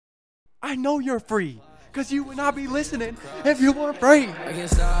I know you're free, because you would not be listening if you weren't free. I can't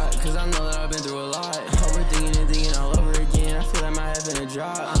stop, because I know that I've been through a lot. Overthinking and thinking all over again. I feel like my head finna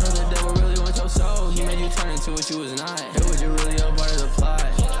drop. I know the devil really wants your soul. He made you turn into what you was not. It was you really a part of the plot,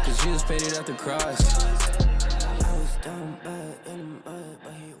 because Jesus paid it at the cross.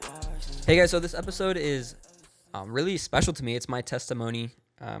 Hey guys, so this episode is really special to me. It's my testimony,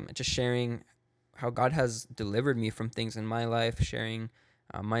 just sharing how God has delivered me from things in my life, sharing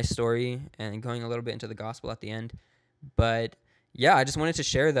my story, and going a little bit into the gospel at the end. But yeah, I just wanted to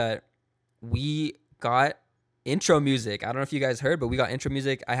share that we got intro music. I don't know if you guys heard, but we got intro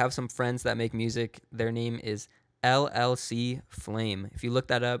music. I have some friends that make music. Their name is LLC Flame. If you look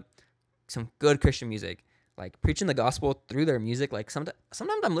that up, some good Christian music. Like preaching the gospel through their music. Like sometimes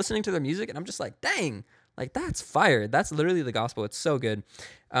I'm listening to their music and I'm just like, dang, like that's fire. That's literally the gospel. It's so good.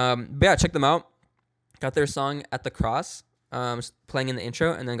 But yeah, check them out. Got their song At the Cross playing in the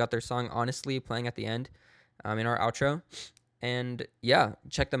intro, and then got their song Honestly playing at the end in our outro. And yeah,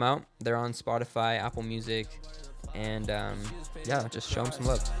 check them out. They're on Spotify, Apple Music, and yeah, just show them some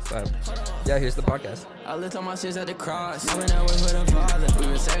love. But yeah, here's the podcast. I lift all my sins at the cross. I've been with the Father. We've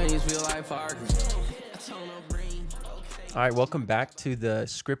been saving these feel like Parkers. All right, welcome back to the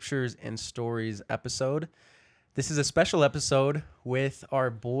Scriptures and Stories episode. This is a special episode with our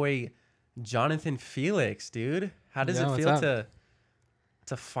boy Jonathan Felix, dude. How does it feel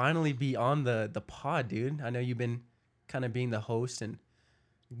to finally be on the pod, dude? I know you've been kind of being the host and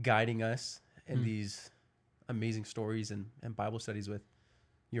guiding us in these amazing stories and Bible studies with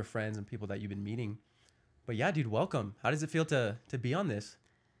your friends and people that you've been meeting. But yeah, dude, welcome. How does it feel to be on this?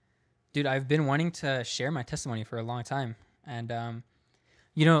 Dude, I've been wanting to share my testimony for a long time. And,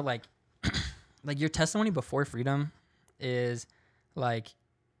 you know, like your testimony before freedom is like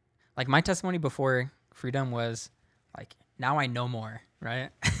my testimony before freedom was like, now I know more, right?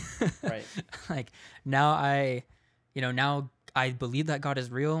 Right. Like now I believe that God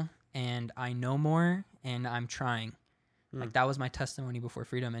is real and I know more and I'm trying. Like that was my testimony before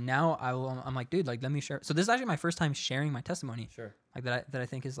freedom. And now I'm like, dude, like, let me share. So this is actually my first time sharing my testimony. Sure. Like that I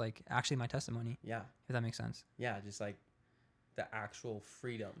think is like actually my testimony. Yeah. If that makes sense. Yeah, just like the actual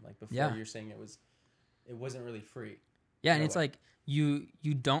freedom. Like before you're saying it wasn't really free. Yeah, and it's like you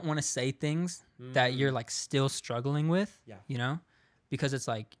don't want to say things that you're like still struggling with. Yeah. You know? Because it's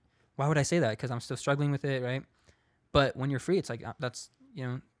like, why would I say that? Because I'm still struggling with it, right? But when you're free, it's like that's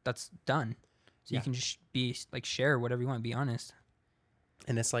done. So you can just be like share whatever you want, be honest.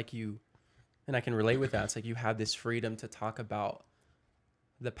 And it's like and I can relate with that. It's like you have this freedom to talk about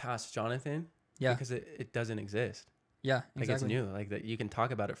the past Jonathan. Yeah. Because it doesn't exist. Yeah, exactly. Like it's new. Like that you can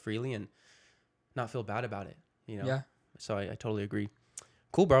talk about it freely and not feel bad about it. You know? Yeah. So I totally agree.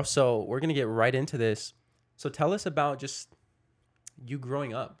 Cool, bro. So we're gonna get right into this. So tell us about just you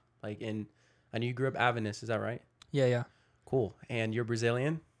growing up. Like I know you grew up Adventist, is that right? Yeah. Cool. And you're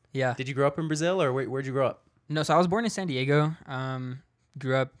Brazilian? Yeah. Did you grow up in Brazil or where'd you grow up? No, so I was born in San Diego.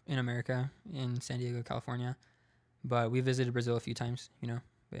 Grew up in America, in San Diego, California. But we visited Brazil a few times, you know.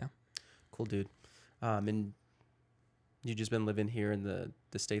 But yeah. Cool, dude. And you just been living here in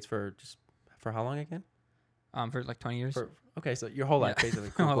the States for how long again? For like 20 years. Okay, so your whole life, basically.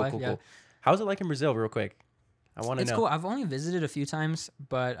 Cool. How's it like in Brazil, real quick? I want to know. It's cool. I've only visited a few times,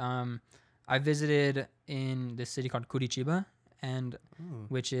 but I visited in this city called Curitiba, and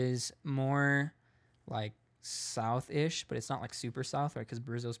which is more like south-ish, but it's not like super south, right? Because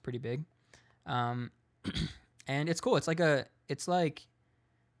Brazil's pretty big, and it's cool. It's like a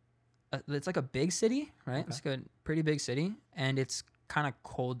big city, right? Okay. It's like a pretty big city, and it's kind of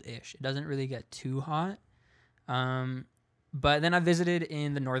cold-ish. It doesn't really get too hot. But then I visited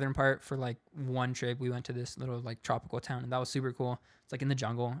in the northern part for like one trip. We went to this little like tropical town, and that was super cool. It's like in the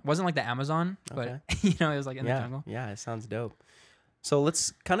jungle. It wasn't like the Amazon, but it was like in the jungle. Yeah, it sounds dope. So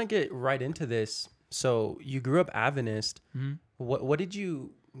let's kind of get right into this. So you grew up Adventist. Mm-hmm. What did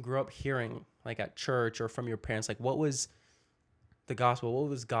you grow up hearing, like at church or from your parents? Like what was the gospel? What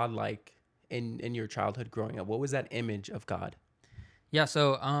was God like in your childhood growing up? What was that image of God? Yeah,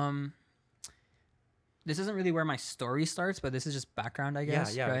 so this isn't really where my story starts, but this is just background, I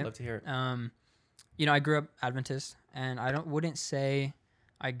guess. Yeah, right? I'd love to hear it. I grew up Adventist, and I wouldn't say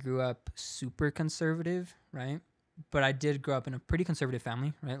I grew up super conservative, right? But I did grow up in a pretty conservative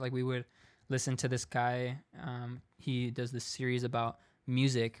family, right? Like we would listen to this guy. He does this series about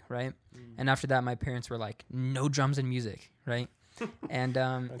music, right? And after that, my parents were like, no drums and music, right? And,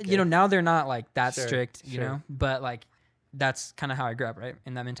 now they're not like that strict, you know, but like that's kind of how I grew up, right?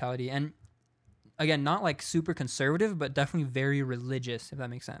 In that mentality. And again, not like super conservative, but definitely very religious, if that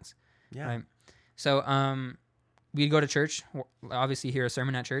makes sense. Yeah. Right. So we'd go to church, obviously hear a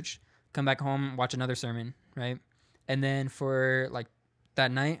sermon at church, come back home, watch another sermon, right? And then for like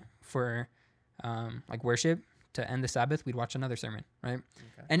that night for like worship to end the Sabbath, we'd watch another sermon, right?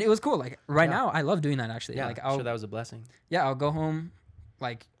 Okay. And it was cool. Like now, I love doing that actually. Yeah, like sure, that was a blessing. Yeah, I'll go home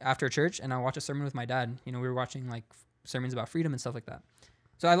like after church and I'll watch a sermon with my dad. You know, we were watching like sermons about freedom and stuff like that.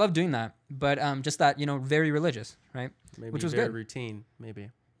 So I love doing that, but just that, very religious, right? Maybe which was very good. Routine, maybe.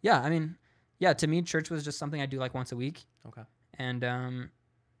 Yeah, I mean, yeah, to me, church was just something I do like once a week. Okay. And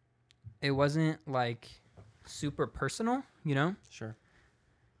it wasn't like super personal, Sure.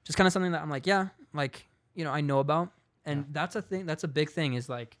 Just kind of something that I'm like, yeah, like, I know about. And that's a thing. That's a big thing is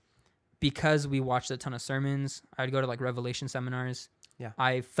like, because we watched a ton of sermons, I'd go to like Revelation seminars. Yeah.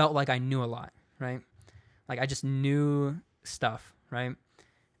 I felt like I knew a lot, right? Like I just knew stuff, right?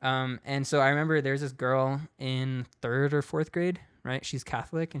 And so I remember there's this girl in 3rd or 4th grade, right? She's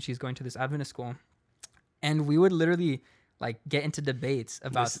Catholic and she's going to this Adventist school. And we would literally like get into debates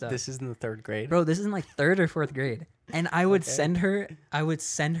about stuff. This is in the 3rd grade? Bro, this is in like 3rd or 4th grade. And I would send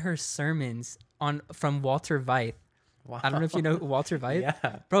her sermons from Walter Veith. Wow. I don't know if you know Walter Veith.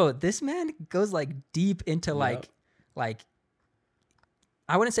 Yeah. Bro, this man goes like deep into like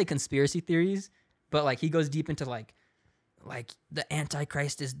I wouldn't say conspiracy theories, but like he goes deep into like the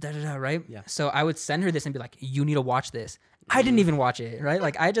Antichrist is da-da-da, right? Yeah. So I would send her this and be like, you need to watch this. I didn't even watch it, right?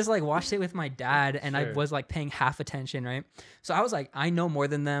 Like I just like watched it with my dad and I was like paying half attention, right? So I was like, I know more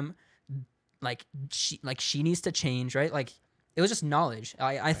than them. Like she needs to change, right? Like it was just knowledge.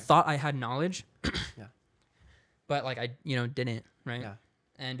 I thought I had knowledge. Yeah. But like I, didn't, right? Yeah.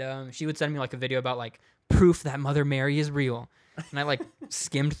 And she would send me like a video about like proof that Mother Mary is real. And I like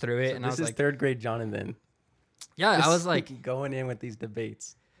skimmed through it and I was like, 3rd grade Jonathan. Yeah, I was like going in with these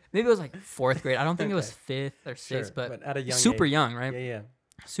debates. Maybe it was like 4th grade. I don't think it was 5th or 6th, but at a young super age. Young, right? Yeah.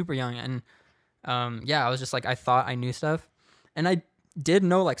 Super young. And I was just like, I thought I knew stuff. And I did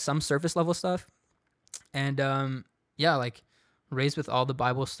know like some surface level stuff. And like raised with all the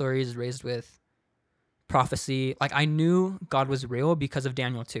Bible stories, raised with prophecy. Like I knew God was real because of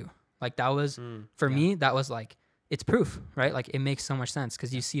Daniel 2. Like that was, for me, that was like, it's proof, right? Like it makes so much sense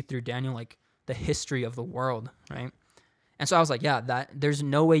because you see through Daniel, like the history of the world, right? And so I was like, yeah, that there's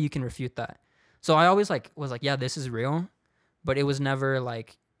no way you can refute that. So I always like was like, yeah, this is real, but it was never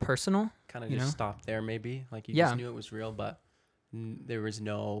like personal. Kind of just stopped there, maybe. Like you just knew it was real, but there was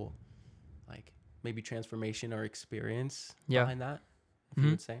no like maybe transformation or experience behind that. If you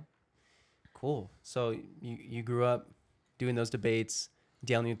would say. Cool. So you grew up doing those debates.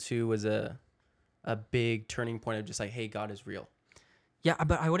 Daniel 2 was a big turning point of just like, hey, God is real. Yeah,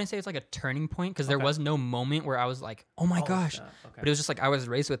 but I wouldn't say it's like a turning point because there was no moment where I was like, oh my gosh. Okay. But it was just like I was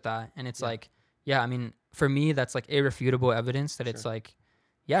raised with that. And it's like, I mean, for me, that's like irrefutable evidence that it's like,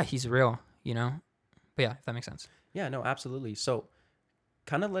 yeah, he's real, But yeah, if that makes sense. Yeah, no, absolutely. So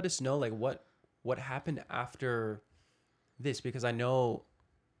kind of let us know like what happened after this, because I know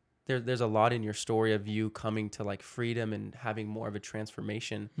there's a lot in your story of you coming to like freedom and having more of a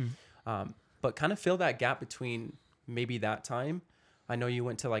transformation. But kind of fill that gap between maybe that time. I know you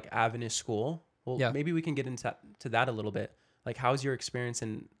went to like Adventist school. Well, maybe we can get into that a little bit. Like, how's your experience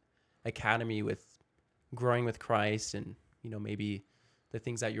in academy with growing with Christ and, maybe the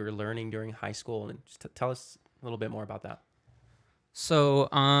things that you were learning during high school, and just tell us a little bit more about that. So,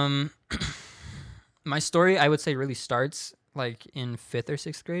 my story, I would say, really starts like in 5th or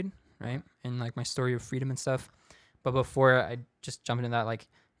 6th grade, right? And like my story of freedom and stuff. But before I just jump into that, like,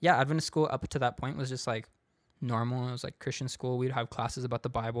 Adventist school up to that point was just like normal. It was like Christian school. We'd have classes about the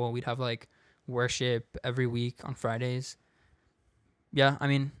Bible. We'd have like worship every week on Fridays. Yeah, I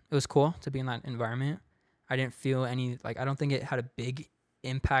mean, it was cool to be in that environment. I didn't feel any, like, I don't think it had a big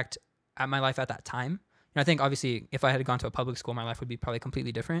impact at my life at that time. I think obviously if I had gone to a public school, my life would be probably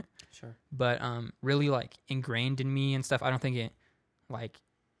completely different. Sure. But really like ingrained in me and stuff, I don't think it like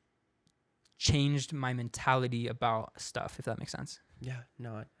changed my mentality about stuff, if that makes sense. Yeah,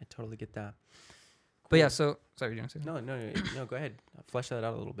 no, I totally get that. Cool. But yeah, so sorry, you're doing something? No, go ahead. Flesh that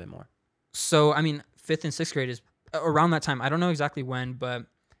out a little bit more. So, I mean, 5th and 6th grade is around that time. I don't know exactly when, but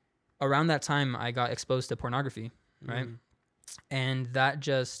around that time I got exposed to pornography, right? And that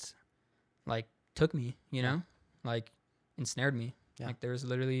just like took me, like ensnared me. Yeah. Like there was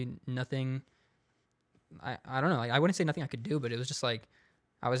literally nothing, I don't know, like I wouldn't say nothing I could do, but it was just like,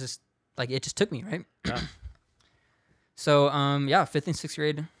 I was just like, it just took me, right? Yeah. So, 5th and 6th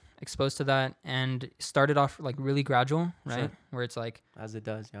grade, exposed to that, and started off like really gradual, right? Sure. Where it's like, as it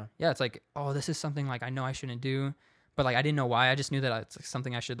does, yeah. Yeah, it's like, oh, this is something like I know I shouldn't do, but like I didn't know why. I just knew that it's like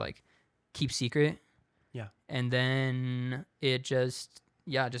something I should like keep secret. Yeah. And then it just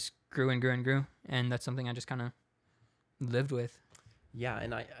grew and grew and grew, and that's something I just kind of lived with. Yeah,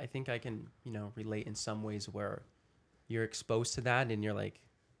 and I think I can, relate in some ways where you're exposed to that and you're like,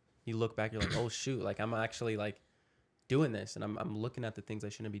 you look back, you're like, oh shoot, like I'm actually like doing this, and I'm looking at the things I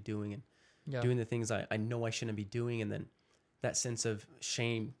shouldn't be doing and doing the things I know I shouldn't be doing, and then that sense of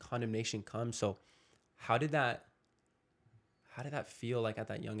shame, condemnation comes. So how did that feel like at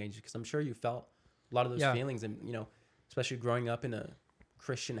that young age? Because I'm sure you felt a lot of those feelings, and especially growing up in a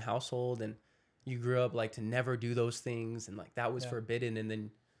Christian household, and you grew up like to never do those things, and like that was forbidden, and then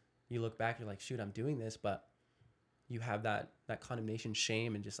you look back, you're like, shoot, I'm doing this, but you have that condemnation,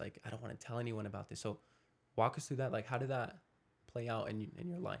 shame, and just like, I don't want to tell anyone about this. So walk us through that. Like, how did that play out in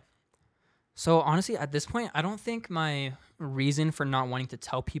your life? So honestly, at this point, I don't think my reason for not wanting to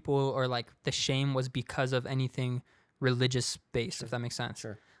tell people, or like the shame, was because of anything religious based, if that makes sense.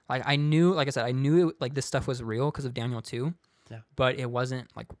 Sure. Like I knew like this stuff was real because of Daniel 2. Yeah. But it wasn't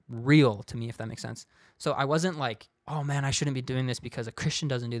like real to me, if that makes sense. So I wasn't like, oh man, I shouldn't be doing this because a Christian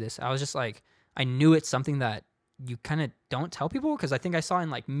doesn't do this. I was just like, I knew it's something that you kind of don't tell people, because I think I saw in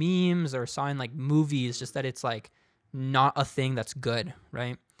like memes or saw in like movies just that it's like not a thing that's good,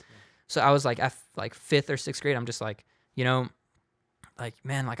 right? Yeah. So I was like at like 5th or 6th grade, I'm just like, like,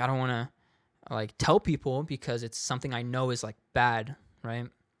 man, like I don't want to like tell people because it's something I know is like bad, right?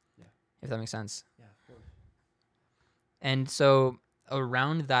 Yeah. If that makes sense. Yeah, of course. And so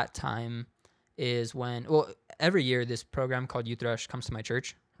around that time is when, every year this program called Youth Rush comes to my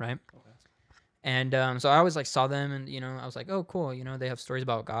church, right? Okay. And so I always like saw them, and I was like, oh cool, they have stories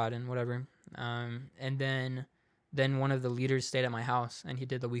about God and whatever. And then one of the leaders stayed at my house, and he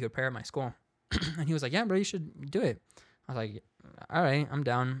did the week of prayer at my school. And he was like, yeah, bro, you should do it. I was like, all right, I'm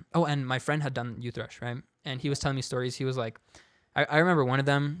down. Oh, and my friend had done Youth Rush, right? And he was telling me stories. He was like, I remember one of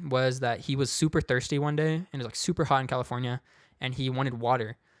them was that he was super thirsty one day, and it was like super hot in California, and he wanted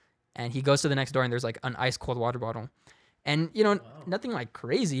water. And he goes to the next door, and there's like an ice cold water bottle. And, wow. Nothing like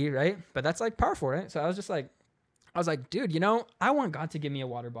crazy, right? But that's like powerful, right? So I was like, dude, I want God to give me a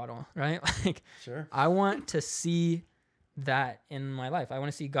water bottle, right? Like, sure. I want to see that in my life. I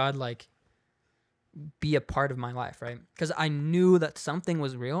want to see God like be a part of my life, right? Because I knew that something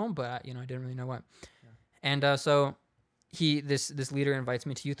was real, but I didn't really know what. Yeah. And so this leader invites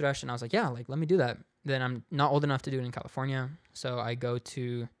me to Youth Rush, and I was like, yeah, like let me do that. Then I'm not old enough to do it in California, so I go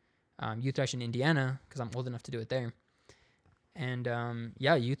to Youth Rush in Indiana because I'm old enough to do it there. And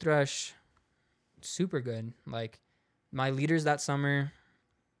Youth Rush, super good. Like my leaders that summer,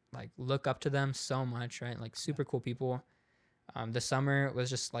 like look up to them so much, right? Like super cool people. The summer was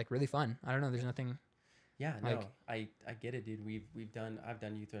just like really fun. I don't know. There's nothing. Yeah, like, no, I get it, dude. I've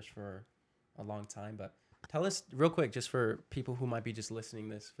done Youth Rush for a long time, but tell us real quick, just for people who might be just listening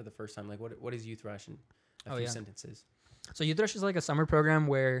this for the first time, like what is Youth Rush in a few sentences? So Youth Rush is like a summer program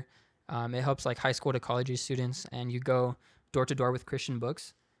where it helps like high school to college age students, and you go door to door with Christian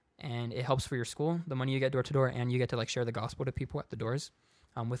books, and it helps for your school, the money you get door to door, and you get to like share the gospel to people at the doors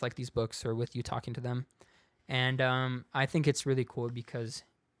with like these books or with you talking to them. And I think it's really cool because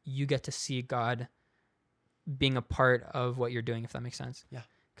you get to see God being a part of what you're doing, if that makes sense. Yeah.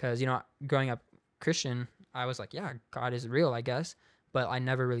 Because, growing up Christian, I was like, yeah, God is real, I guess. But I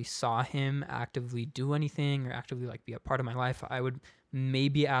never really saw him actively do anything or actively like be a part of my life. I would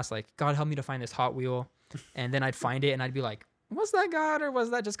maybe ask like, God, help me to find this Hot Wheel. And then I'd find it and I'd be like, was that God, or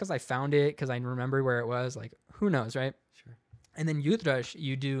was that just because I found it because I remember where it was? Like, who knows, right? Sure. And then Youth Rush,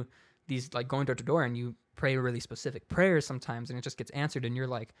 you do these like going door to door, and you pray really specific prayers sometimes, and it just gets answered, and you're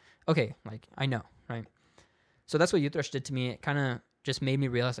like, okay, like I know, right? So that's what Youth Rush did to me. It kind of just made me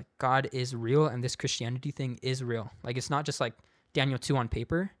realize like God is real, and this Christianity thing is real. Like it's not just like Daniel 2 on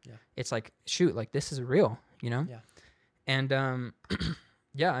paper. Yeah. It's like, shoot, like this is real, Yeah. And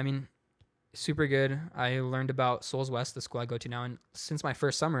yeah, I mean, super good. I learned about Souls West, the school I go to now, and since my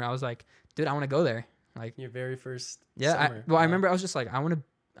first summer, I was like, dude, I want to go there. Like your very first summer. I remember I was just like, I want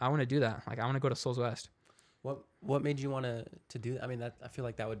to do that. Like I want to go to Souls West. What made you want to do that? I mean, I feel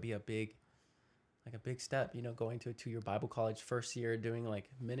like that would be a big step, going to a 2-year Bible college, first year doing like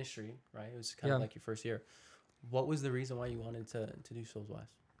ministry, right? It was kind of like your first year. What was the reason why you wanted to do Souls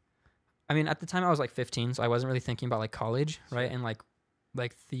West? I mean, at the time I was like 15, so I wasn't really thinking about like college, right? And like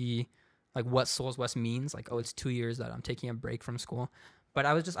what Souls West means, like, oh, it's 2 years that I'm taking a break from school. But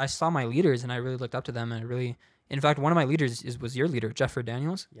I saw my leaders, and I really looked up to them, and in fact, one of my leaders was your leader, Jeffrey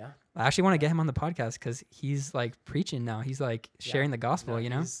Daniels. Yeah. I actually want to get him on the podcast because he's like preaching now. He's like sharing the gospel,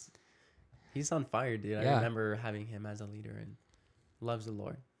 He's on fire, dude. I remember having him as a leader, and loves the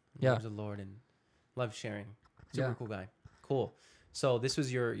Lord. Loves the Lord and loves sharing. Super cool guy. Cool. So this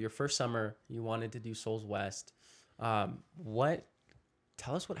was your first summer. You wanted to do Souls West.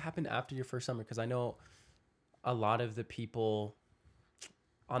 Tell us what happened after your first summer, because I know a lot of the people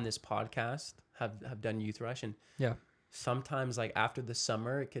on this podcast have done youth rush, and Yeah. sometimes like after the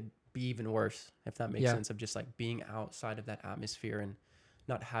summer, it could be even worse, if that makes sense, of just like being outside of that atmosphere and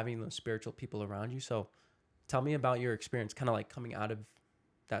not having those spiritual people around you. So tell me about your experience kind of like coming out of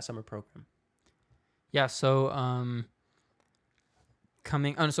that summer program. Yeah. So,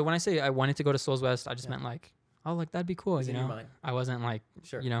 so when I say I wanted to go to Souls West, I just meant like, oh, like that'd be cool. It's You in your know, mind. I wasn't like,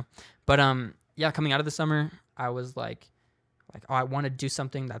 Sure. you know, but, yeah, coming out of the summer, I was like, oh, I want to do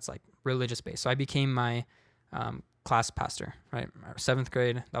something that's like religious based. So I became my, class pastor, right? 7th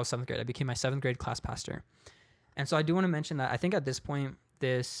grade. That was 7th grade. I became my 7th grade class pastor. And so I do want to mention that I think at this point,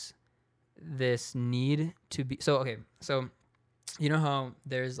 this need to be, so, okay. So, you know how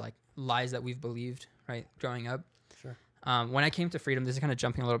there's like lies that we've believed, right? Growing up. Sure. When I came to freedom, this is kind of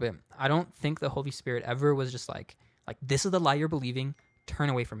jumping a little bit. I don't think the Holy Spirit ever was just like, this is the lie you're believing,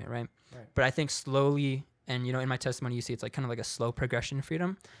 turn away from it. Right. But I think slowly, and you know, in my testimony, you see it's like kind of like a slow progression in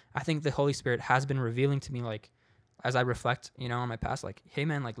freedom. I think the Holy Spirit has been revealing to me, like, as I reflect, you know, on my past, like, hey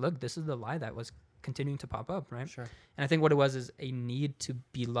man, like, look, this is the lie that was continuing to pop up. Right. Sure. And I think what it was is a need to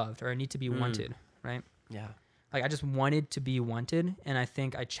be loved, or a need to be wanted. Right. Yeah. Like I just wanted to be wanted. And I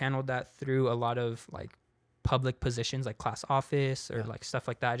think I channeled that through a lot of like public positions, like class office or like stuff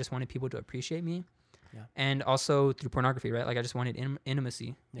like that. I just wanted people to appreciate me. Yeah. And also through pornography, right? Like I just wanted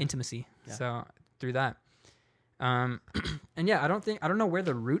intimacy. Yeah. So through that. And yeah, I don't know where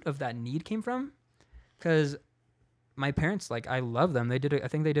the root of that need came from, because my parents, like, I love them. I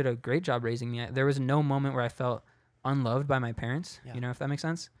think they did a great job raising me. There was no moment where I felt unloved by my parents, you know, if that makes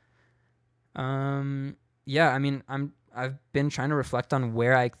sense. Yeah, I mean, I've been trying to reflect on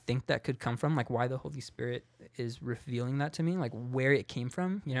where I think that could come from, like why the Holy Spirit is revealing that to me, like where it came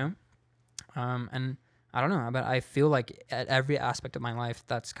from, you know? And I don't know, but I feel like at every aspect of my life,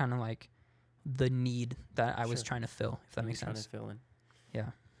 that's kind of like the need that I was trying to fill, if that makes sense. Trying to fill in. Yeah.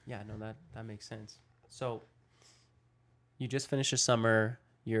 Yeah, no, that makes sense. So you just finished a summer,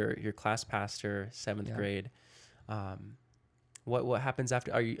 you're class pastor, 7th grade. What happens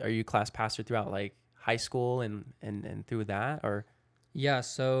after? Are you class pastor throughout like high school and through that, or? Yeah,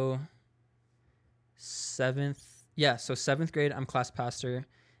 so 7th grade I'm class pastor.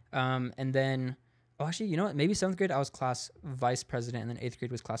 And then actually, you know what? Maybe 7th grade I was class vice president, and then 8th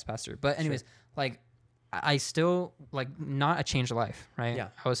grade was class pastor. But anyways, like I still like not a changed life, right? Yeah.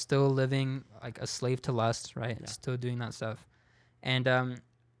 I was still living like a slave to lust, right? Yeah. Still doing that stuff. And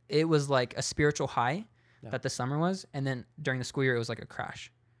it was like a spiritual high that the summer was, and then during the school year it was like a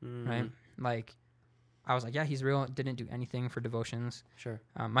crash, right? Like I was like, yeah, he's real. Didn't do anything for devotions. Sure.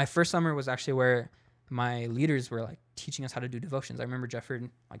 My first summer was actually where my leaders were like teaching us how to do devotions. I remember Jefford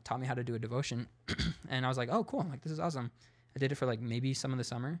like taught me how to do a devotion, and I was like, oh, cool. Like, this is awesome. I did it for like maybe some of the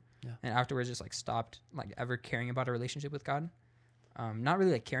summer, and afterwards just like stopped like ever caring about a relationship with God. Not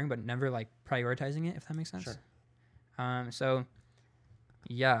really like caring, but never like prioritizing it, if that makes sense. Sure. So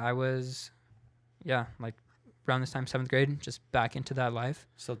yeah, I was, like around this time, 7th grade, just back into that life.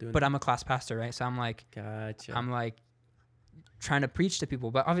 Still doing but I'm a class pastor, right? So I'm like, I'm like trying to preach to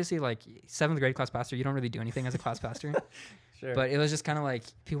people, but obviously like 7th grade class pastor, you don't really do anything as a class pastor. Sure. But it was just kind of like,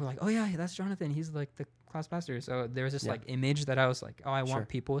 people were like, oh yeah, that's Jonathan. He's like the class pastor. So there was this like image that I was like, oh, I want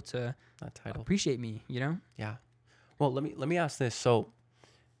people to appreciate me, you know? Yeah. Well, let me ask this. So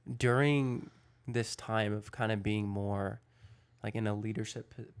during this time of kind of being more like in a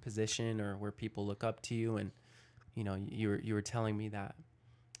leadership position, or where people look up to you, and you know, you were telling me that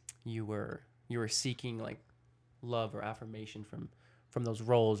you were seeking like love or affirmation from those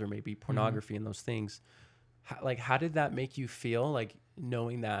roles, or maybe pornography and those things. How did that make you feel, like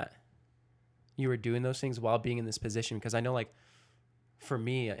knowing that you were doing those things while being in this position? Because I know, like, for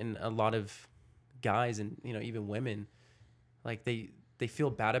me and a lot of guys, and you know, even women, like they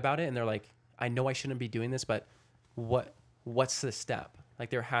feel bad about it, and they're like, I know I shouldn't be doing this, but what's the step? Like,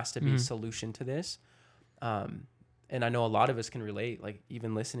 there has to be a solution to this. And I know a lot of us can relate, like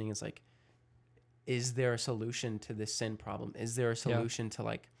even listening is like, is there a solution to this sin problem? Is there a solution to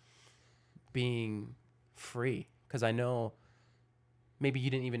like being free? Because I know maybe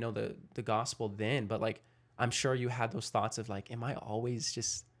you didn't even know the gospel then, but like, I'm sure you had those thoughts of like, am I always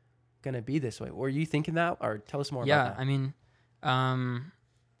just going to be this way? Were you thinking that? Or tell us more about that. Yeah, I mean,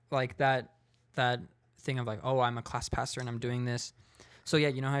 like that thing of like, oh, I'm a class pastor and I'm doing this. So yeah,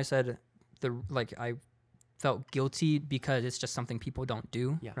 you know how I said I felt guilty because it's just something people don't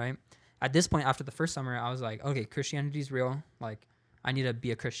do, right? At this point, after the first summer, I was like, okay, Christianity is real. Like, I need to be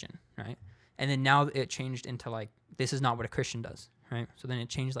a Christian, right? And then now it changed into like, this is not what a Christian does, right? So then it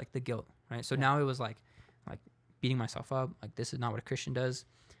changed like the guilt, right? So now it was like beating myself up, like this is not what a Christian does,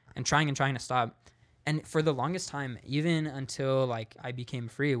 and trying to stop. And for the longest time, even until like I became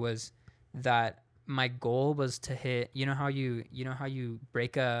free, was that my goal was to hit, you know how you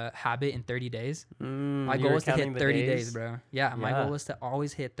break a habit in 30 days? My goal was to hit 30 days, bro. Yeah, my goal was to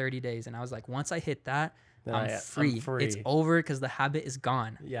always hit 30 days. And I was like, once I hit that, I'm free. It's over because the habit is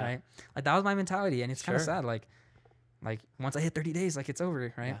gone. Yeah. Right. Like that was my mentality. And it's kind of sad. Like once I hit 30 days, like it's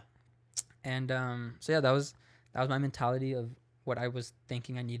over. Right. Yeah. And so yeah, that was my mentality of what I was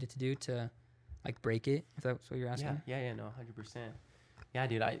thinking I needed to do to like break it. If that's what you're asking. Yeah. No, 100%. Yeah,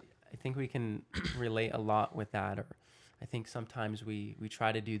 dude. I think we can relate a lot with that. Or I think sometimes we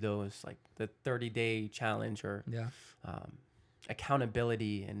try to do those like the 30-day challenge or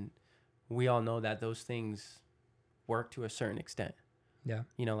accountability, and we all know that those things work to a certain extent. Yeah.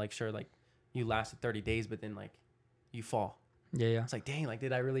 You know, like sure, like you lasted 30 days, but then like you fall. Yeah. It's like, dang, like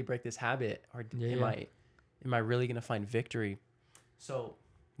did I really break this habit, or am I really gonna find victory? So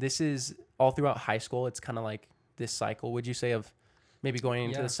this is all throughout high school. It's kind of like this cycle, would you say, of maybe going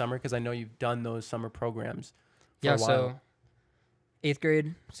into the summer? Because I know you've done those summer programs for a while. So 8th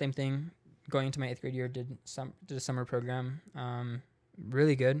grade, same thing. Going into my 8th grade year, did a summer program.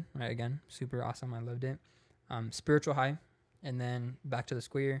 Really good, right? Again, super awesome. I loved it. Spiritual high, and then back to the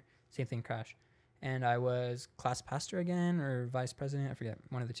school year, same thing, crash. And I was class pastor again, or vice president, I forget,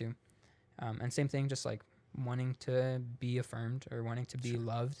 one of the two. And same thing, just like wanting to be affirmed or wanting to be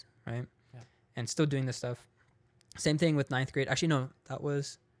loved, right? Yeah. And still doing this stuff. Same thing with 9th grade. Actually, no, that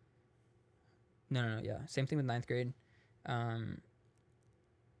was... No, yeah. Same thing with 9th grade. And,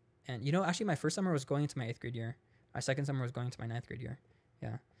 you know, actually, my first summer was going into my 8th grade year. My second summer was going into my 9th grade year.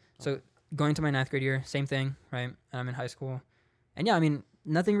 Yeah. So going to my 9th grade year, same thing, right? And I'm in high school. And, yeah, I mean,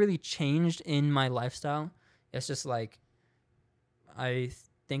 nothing really changed in my lifestyle. It's just like I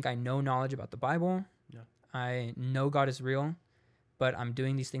think I know knowledge about the Bible. Yeah. I know God is real, but I'm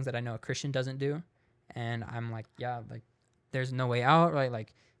doing these things that I know a Christian doesn't do. And I'm like, yeah, like there's no way out, right?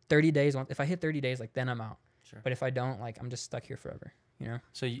 Like 30 days, if I hit 30 days, like then I'm out. Sure. But if I don't, like I'm just stuck here forever, you know?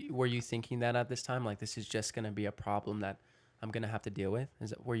 So were you thinking that at this time? Like this is just going to be a problem that I'm going to have to deal with?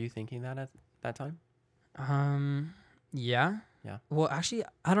 Were you thinking that at that time? Yeah. Yeah. Well, actually,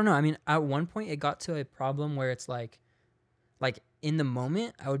 I don't know. I mean, at one point it got to a problem where it's like in the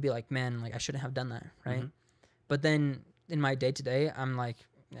moment I would be like, man, like I shouldn't have done that. Right. Mm-hmm. But then in my day to day, I'm like,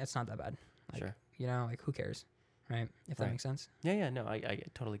 it's not that bad. Like, sure. You know, like who cares, right? If that makes sense. Yeah, no, I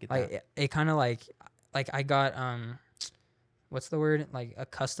totally get that. Like it kind of like I got what's the word? Like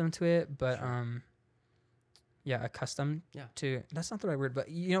accustomed to it, but sure. Accustomed to. That's not the right word, but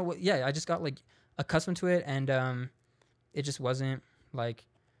you know what? Yeah, I just got like accustomed to it, and it just wasn't like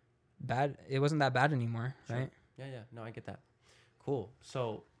bad. It wasn't that bad anymore, sure. Right? Yeah. No, I get that. Cool.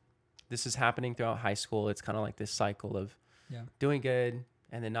 So this is happening throughout high school. It's kind of like this cycle of doing good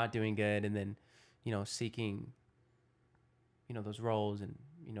and then not doing good, and then seeking, those roles, and,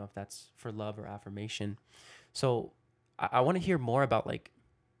 if that's for love or affirmation. So I want to hear more about, like,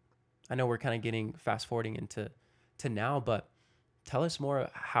 I know we're kind of getting fast forwarding into now, but tell us more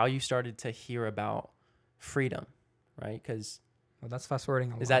how you started to hear about freedom, right? Because that's fast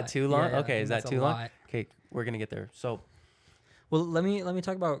forwarding a lot. Is that too long? Yeah, okay. Is that too long? Okay. We're going to get there. So, well, let me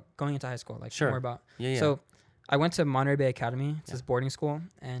talk about going into high school, like more about, So I went to Monterey Bay Academy. It's this boarding school,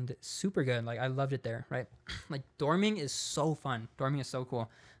 and super good. Like I loved it there, right? Like dorming is so fun. Dorming is so cool.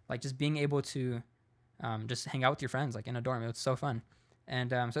 Like just being able to just hang out with your friends, like in a dorm. It was so fun.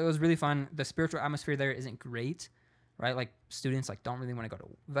 And so it was really fun. The spiritual atmosphere there isn't great, right? Like students like don't really want to go to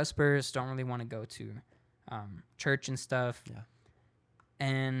Vespers, don't really want to go to church and stuff. Yeah.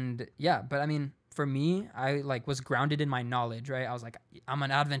 And but I mean, for me, I like was grounded in my knowledge, right? I was like, I'm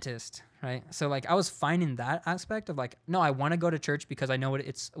an Adventist, right? So like I was fine in that aspect of like, no, I want to go to church because I know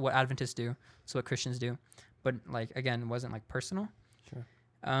what Adventists do, so what Christians do. But like again, it wasn't like personal. Sure.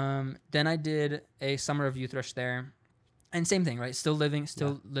 Then I did a summer of youth rush there, and same thing, right? Still living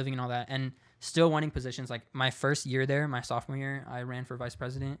and all that, and still wanting positions. Like my first year there, my sophomore year, I ran for vice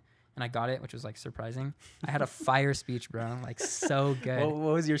president. And I got it, which was like surprising. I had a fire speech, bro. Like so good. What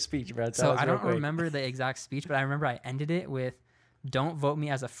was your speech, bro? So I don't remember the exact speech, but I remember I ended it with, "Don't vote me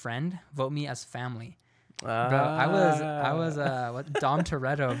as a friend, vote me as family." Bro, I was Dom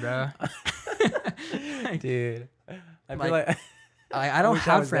Toretto, bro. Dude, I feel like I don't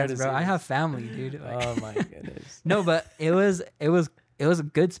have friends, bro. I have family, dude. Like, oh my goodness. No, but it was a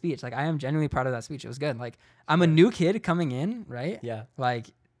good speech. Like I am genuinely proud of that speech. It was good. Like I'm a new kid coming in, right? Yeah.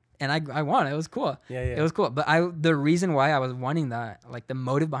 Like. And I won. It was cool. Yeah. It was cool. But the reason why I was wanting that, like the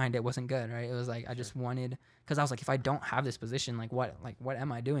motive behind it wasn't good, right? It was like I just wanted, because I was like, if I don't have this position, like what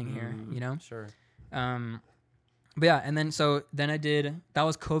am I doing here? You know? Sure. But yeah, and then so then I did, that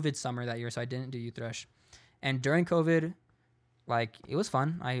was COVID summer that year, so I didn't do Youth Rush. And during COVID, like, it was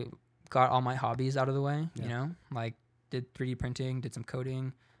fun. I got all my hobbies out of the way, you know, like did 3D printing, did some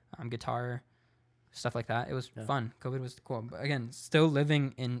coding, guitar, stuff like that. It was fun. COVID was cool. But again, still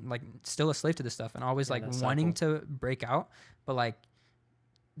living in, like, still a slave to this stuff and always like wanting to break out, but like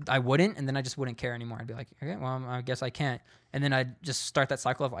I wouldn't, and then I just wouldn't care anymore. I'd be like, okay, well, I guess I can't. And then I'd just start that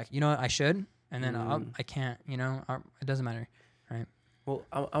cycle of like, you know what, I should, and then I can't, you know, it doesn't matter, right? Well,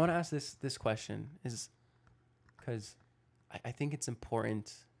 I want to ask this question is because I think it's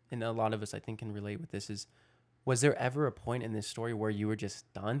important, and a lot of us I think can relate with this, is was there ever a point in this story where you were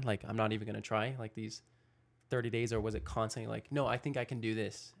just done? Like, I'm not even going to try like these 30 days, or was it constantly like, no, I think I can do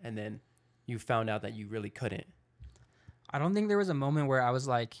this, and then you found out that you really couldn't? I don't think there was a moment where I was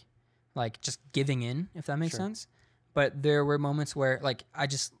like just giving in, if that makes sense. But there were moments where like I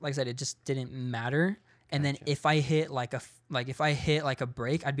just, like I said, it just didn't matter. And then if I hit like a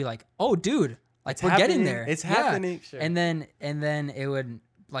break, I'd be like, oh, dude, like it's we're happening. getting there. It's happening. Sure. And then it would,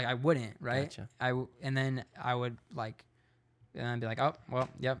 like, I wouldn't, right? Gotcha. And then I would like, and I'd be like, oh, well,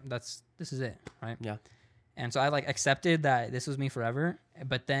 yep, this is it, right? Yeah. And so I like accepted that this was me forever,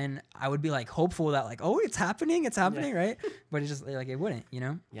 but then I would be like hopeful that like, oh, it's happening, right? But it's just like, it wouldn't, you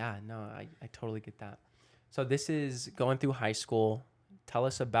know? Yeah, no, I totally get that. So this is going through high school. Tell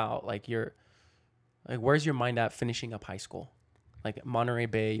us about like where's your mind at finishing up high school? Like Monterey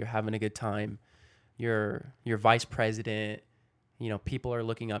Bay, you're having a good time. You're vice president. You know, people are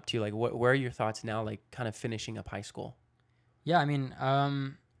looking up to you. Like, where are your thoughts now? Like, kind of finishing up high school. Yeah, I mean,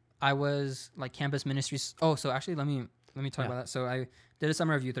 I was like campus ministries. Oh, so actually, let me talk about that. So I did a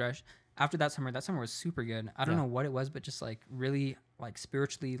summer of Youth Rush. After that summer was super good. I don't know what it was, but just like really like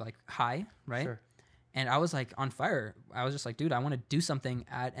spiritually like high, right? Sure. And I was like on fire. I was just like, dude, I want to do something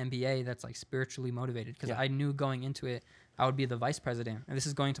at MBA that's like spiritually motivated, because I knew going into it, I would be the vice president. And this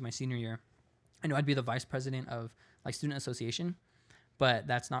is going to my senior year. I knew I'd be the vice president of like student association, but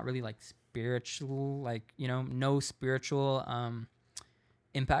that's not really like spiritual, like, you know, no spiritual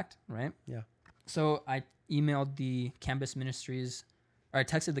impact, right? Yeah. So I emailed the campus ministries, or I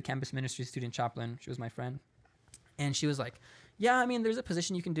texted the campus ministries student chaplain. She was my friend. And she was like, yeah, I mean, there's a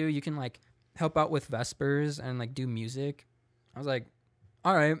position you can do. You can like help out with Vespers and like do music. I was like,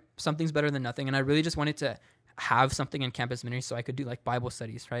 all right, something's better than nothing. And I really just wanted to have something in campus ministry so I could do like Bible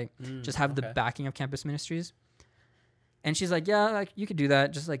studies, right? Just have the backing of campus ministries. And she's like, yeah, like you could do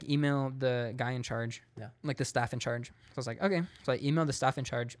that. Just like email the guy in charge, like the staff in charge. So I was like, okay. So I emailed the staff in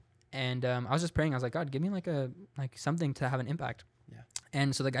charge, and I was just praying. I was like, God, give me like something to have an impact. Yeah.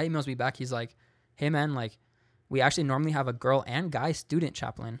 And so the guy emails me back. He's like, hey man, like we actually normally have a girl and guy student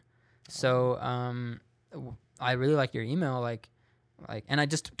chaplain. So I really like your email, like, and I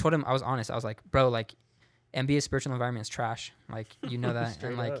just told him, I was honest. I was like, bro, like MBA spiritual environment is trash. Like, you know that.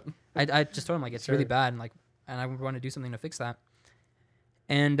 And like, I just told him like, it's really bad. And like, and I want to do something to fix that.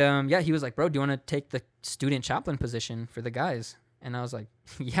 And he was like, bro, do you want to take the student chaplain position for the guys? And I was like,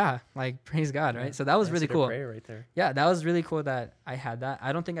 yeah, like praise God, right? So that was really cool. Right there. Yeah, that was really cool that I had that.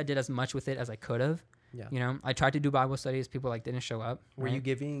 I don't think I did as much with it as I could have. Yeah. You know, I tried to do Bible studies. People like didn't show up. Were you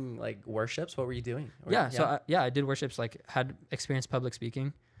giving like worships? What were you doing? So I did worships, like had experienced public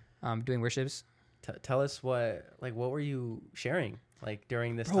speaking, doing worships. Tell us what were you sharing like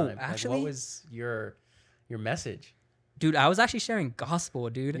during this time? Actually, like, what was your message? Dude, I was actually sharing gospel,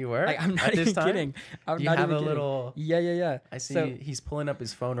 dude. You were? Like, I'm not even kidding. I'm not even kidding. Little... Yeah. I see he's pulling up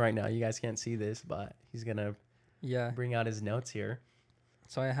his phone right now. You guys can't see this, but he's going to bring out his notes here.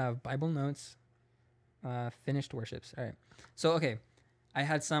 So I have Bible notes, finished worships. All right. So, okay. I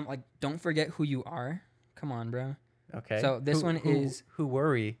had some, like, don't forget who you are. Come on, bro. Okay. So this is... Who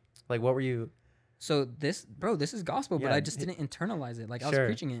were we? Like, what were you... So this is gospel, but I just didn't internalize it. Like, I was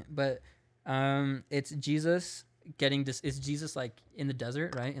preaching it. But it's Jesus... it's Jesus like in the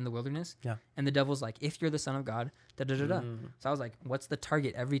desert, right, in the wilderness, and the devil's like, if you're the son of God, so I was like, what's the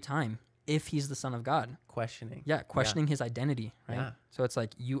target every time if he's the son of God? Questioning his identity, right? So it's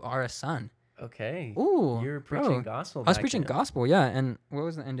like, you are a son. Okay. Ooh, you're preaching gospel. I was preaching gospel. And what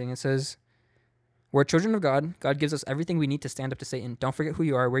was the ending? It says, we're children of God. God gives us everything we need to stand up to Satan. Don't forget who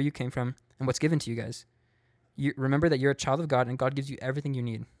you are, where you came from, and what's given to you guys. You remember that you're a child of God, and God gives you everything you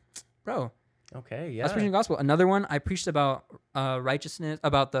need, bro. Okay, yeah. I was preaching gospel. Another one, I preached about righteousness,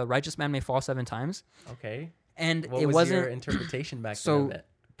 about the righteous man may fall 7 times. Okay. And what was your interpretation back then of it?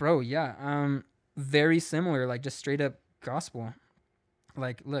 Bro, very similar, like just straight up gospel.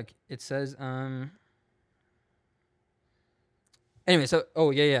 Like, look, it says, anyway, so,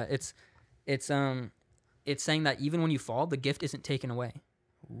 it's saying that even when you fall, the gift isn't taken away.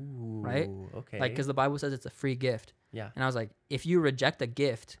 Ooh, right? Okay. Like, because the Bible says it's a free gift. Yeah. And I was like, if you reject a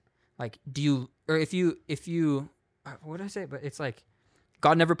gift, like, if you, what did I say? But it's like,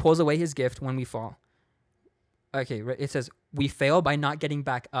 God never pulls away his gift when we fall. Okay, right? It says we fail by not getting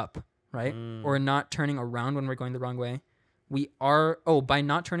back up, right? Or not turning around when we're going the wrong way. By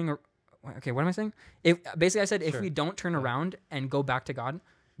not turning. Okay, what am I saying? Basically I said if we don't turn around and go back to God,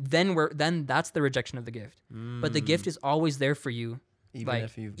 then that's the rejection of the gift. But the gift is always there for you,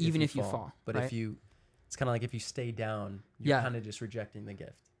 even if you fall. But right? it's kind of like if you stay down, you're kind of just rejecting the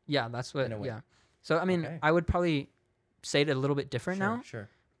gift. Yeah, that's what. Yeah. So I mean, I would probably say it a little bit different now. Sure.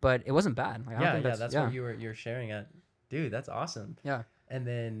 But it wasn't bad. Like, I don't think that's what you're sharing at. Dude, that's awesome. Yeah. And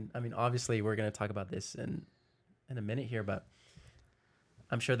then, I mean, obviously we're going to talk about this in a minute here, but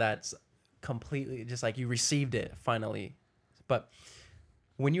I'm sure that's completely just like you received it finally. But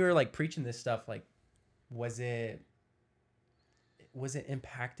when you were like preaching this stuff, like, was it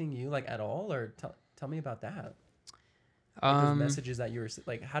impacting you like at all? Or tell me about that. Like those messages that you were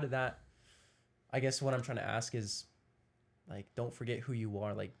like, how did that, I guess what I'm trying to ask is, like, don't forget who you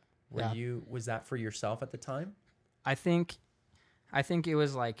are. Like, was that for yourself at the time? I think it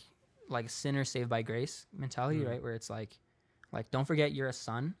was like sinner saved by grace mentality, right? Where it's like don't forget you're a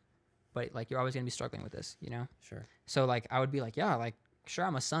son, but like you're always gonna be struggling with this, you know? Sure. So like I would be like, yeah, like sure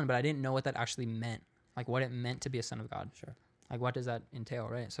I'm a son, but I didn't know what that actually meant, like what it meant to be a son of God. Sure. Like what does that entail,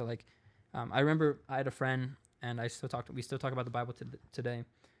 right? So like, I remember I had a friend, and we still talk about the Bible today,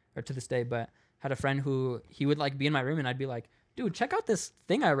 or to this day, but had a friend who he would like be in my room and I'd be like, dude, check out this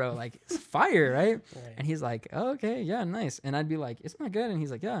thing I wrote. Like, it's fire, right? And he's like, oh, okay, yeah, nice. And I'd be like, isn't that good? And he's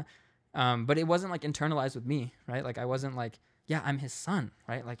like, yeah. But it wasn't like internalized with me, right? Like, I wasn't like, yeah, I'm his son,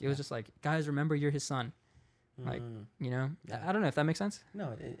 right? Like, it was just like, guys, remember you're his son. Like, you know, I don't know if that makes sense.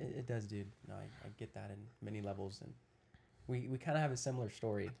 No, it does, dude. No, I get that in many levels. And we kind of have a similar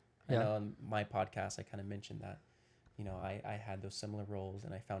story. I know on my podcast, I kind of mentioned that, you know, I had those similar roles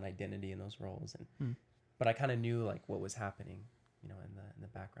and I found identity in those roles. And but I kind of knew like what was happening, you know, in the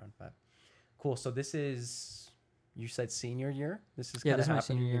background. But cool. So this is, you said senior year. This is kind of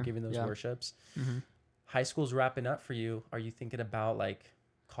happening. You're giving those worships. High school's wrapping up for you. Are you thinking about like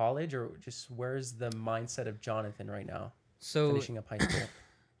college, or just where's the mindset of Jonathan right now? So finishing up high school.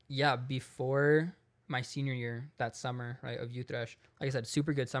 Yeah, before my senior year, that summer, right, of Youth Rush, like I said,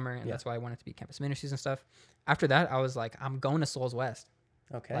 super good summer, and that's why I wanted to be campus ministries and stuff. After that, I was like, I'm going to Souls West.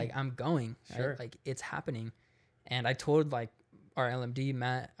 Okay. Like, I'm going. Sure. Right? Like, it's happening. And I told, like, our LMD,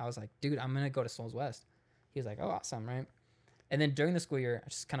 Matt, I was like, dude, I'm going to go to Souls West. He was like, oh, awesome, right? And then during the school year, I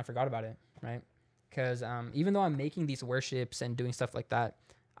just kind of forgot about it, right? Because even though I'm making these worships and doing stuff like that,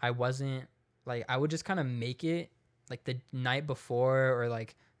 I wasn't, like, I would just kind of make it, like, the night before or,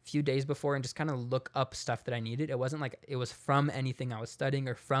 like, a few days before and just kind of look up stuff that I needed. It wasn't like it was from anything I was studying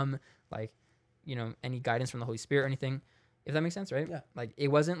or from, like, you know, any guidance from the Holy Spirit or anything, if that makes sense, right? Yeah. Like, it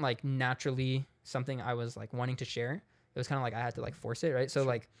wasn't, like, naturally something I was, like, wanting to share. It was kind of like I had to, like, force it, right? So,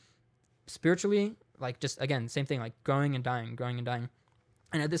 like, spiritually, like, just, again, same thing, like, growing and dying.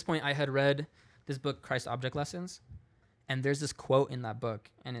 And at this point, I had read this book, Christ Object Lessons, and there's this quote in that book,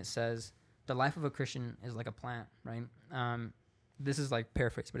 and it says, the life of a Christian is like a plant, right? This is, like,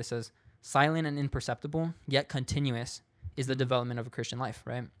 paraphrase, but it says, silent and imperceptible, yet continuous, is the development of a Christian life,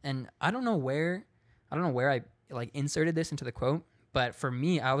 right? And I don't know where I like inserted this into the quote, but for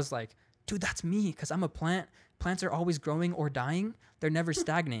me, I was like, dude, that's me, because I'm a plant. Plants are always growing or dying. They're never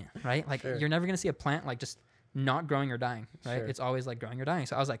stagnant, right? Like, you're never gonna see a plant like just not growing or dying, right? Sure. It's always like growing or dying.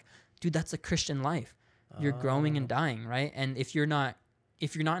 So I was like, dude, that's a Christian life. You're growing and dying, right? And if you're not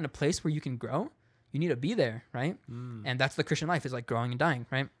in a place where you can grow, you need to be there, right? And that's the Christian life, is like growing and dying,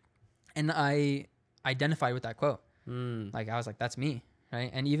 right? And I identified with that quote. Like, I was like, that's me, right?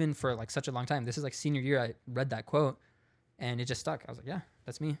 And even for like such a long time, this is like senior year, I read that quote and it just stuck. I was like, yeah,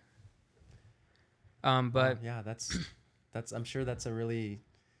 that's me. But yeah, that's I'm sure that's a really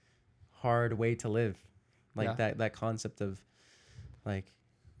hard way to live. Like that concept of like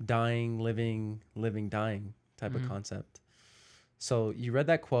dying, living, dying type of concept. So you read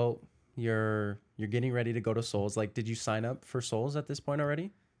that quote, you're getting ready to go to Souls. Like, did you sign up for Souls at this point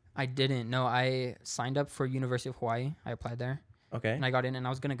already? I didn't. No, I signed up for University of Hawaii. I applied there. Okay. And I got in and I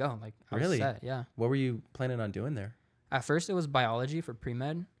was going to go. Like, I was set, yeah. What were you planning on doing there? At first it was biology for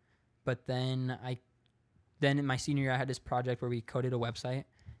pre-med, but then in my senior year I had this project where we coded a website,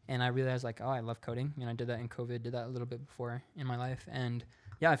 and I realized like, oh, I love coding. And I did that in COVID, did that a little bit before in my life. And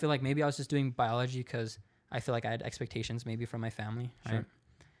yeah, I feel like maybe I was just doing biology because I feel like I had expectations maybe from my family, right?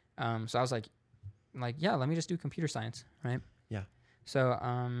 Sure. So I was like, yeah, let me just do computer science, right? Yeah. So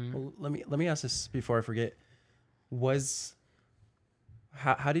well, let me ask this before I forget. Was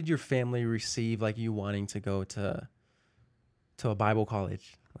how did your family receive like you wanting to go to a Bible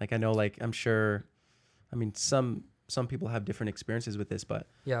college? Like I know, like I'm sure, I mean some people have different experiences with this, but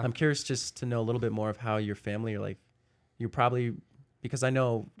Yeah. I'm curious just to know a little bit more of how your family are like. You're probably, because I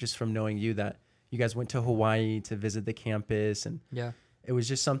know just from knowing you that you guys went to Hawaii to visit the campus, and Yeah. it was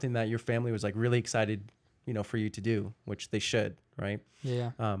just something that your family was like really excited, for you to do, which they should, right?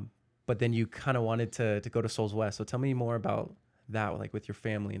 Yeah. But then you kind of wanted to go to Souls West. So tell me more about that, like with your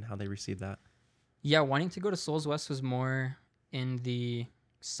family and how they received that. Yeah. Wanting to go to Souls West was more in the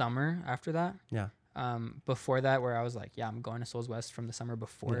summer after that. Yeah. Before that, where I was like, yeah, I'm going to Souls West from the summer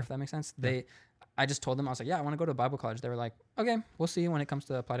before, if that makes sense. I just told them, I was like, yeah, I want to go to Bible college. They were like, okay, we'll see when it comes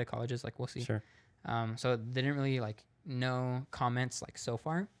to apply to colleges. Like, we'll see. Sure. So they didn't really like no comments like so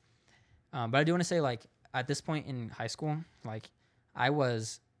far. But I do want to say like at this point in high school, like I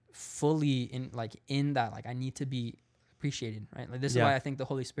was fully in that, like I need to be appreciated, right? Like this is why I think the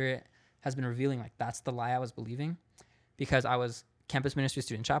Holy Spirit has been revealing, like that's the lie I was believing, because I was campus ministry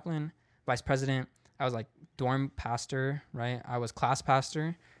student chaplain, vice president. I was like dorm pastor, right? I was class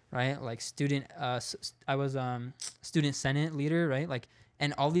pastor, right? Like student, I was student senate leader, right? Like,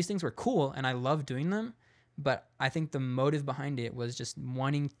 and all these things were cool, and I loved doing them. But I think the motive behind it was just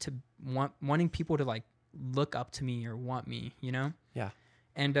wanting people to like look up to me or want me, Yeah.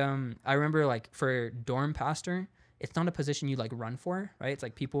 And I remember like for dorm pastor, it's not a position you like run for, right? It's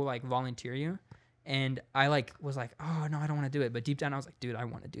like people like volunteer you, and I like was like, oh no, I don't want to do it. But deep down, I was like, dude, I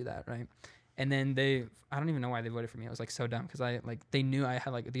want to do that, right? And then I don't even know why they voted for me. It was like so dumb because they knew I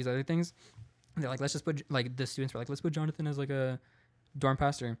had like these other things. And they're like, let's just put, like the students were like, let's put Jonathan as like a dorm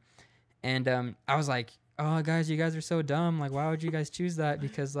pastor. And I was like, oh guys, you guys are so dumb. Like, why would you guys choose that?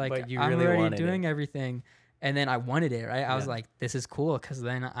 Because like I'm really already doing everything. And then I wanted it, right? I was like, this is cool because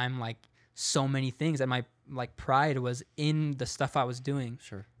then I'm like so many things, and my like pride was in the stuff I was doing.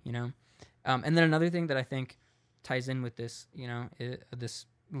 Sure. And then another thing that I think ties in with this, this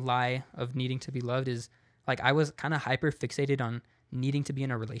lie of needing to be loved is like I was kind of hyper fixated on needing to be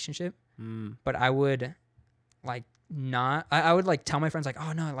in a relationship, but I would like not. I would like tell my friends like,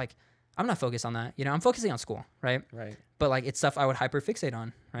 oh no, like I'm not focused on that. I'm focusing on school, right? Right. But like it's stuff I would hyper fixate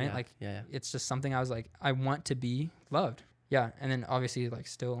on, right? Yeah. Like Yeah. it's just something I was like, I want to be loved. Yeah. And then obviously like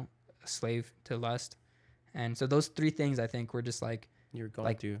still a slave to lust. And so those three things I think were just like You're going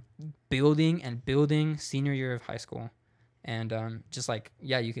like to building senior year of high school. And just like,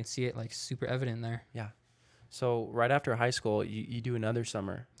 yeah, you can see it like super evident there. Yeah. So right after high school, you do another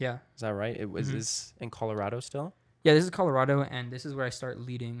summer. Yeah. Is that right? It was this in Colorado still? Yeah, this is Colorado, and this is where I start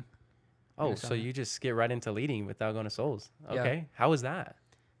leading. Oh, so you just get right into leading without going to Souls. Okay. Yeah. How was that?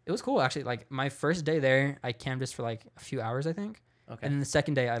 It was cool, actually. Like, my first day there, I canvassed for, like, a few hours, I think. Okay. And then the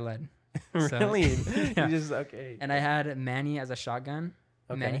second day, I led. Really? Yeah. You just, okay. And I had Manny as a shotgun,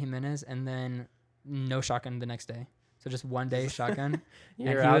 Manny Okay. Jimenez, and then no shotgun the next day. So just one day shotgun. And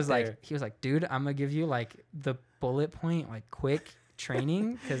You're he out was there. like, dude, I'm going to give you, like, the bullet point, like, quick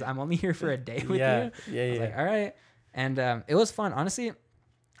training because I'm only here for a day with you. Yeah. I was like, all right. And it was fun. Honestly,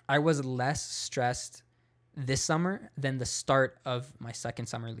 I was less stressed this summer than the start of my second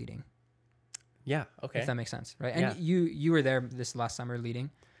summer leading. Yeah. Okay. If that makes sense, right? Yeah. And you were there this last summer leading.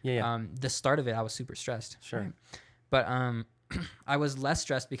 Yeah. The start of it, I was super stressed. Sure. Right? But I was less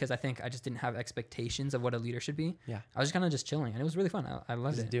stressed because I think I just didn't have expectations of what a leader should be. Yeah. I was just kind of just chilling, and it was really fun. I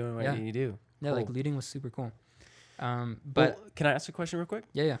loved Just it. doing what you do. Yeah, like Cool. leading was super cool. But Well, can I ask a question real quick?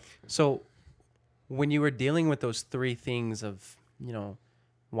 yeah. So when you were dealing with those three things of,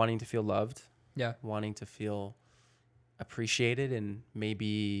 wanting to feel loved, Yeah. wanting to feel appreciated, and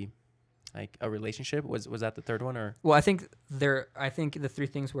maybe like a relationship, was that the third one, or? Well, I think the three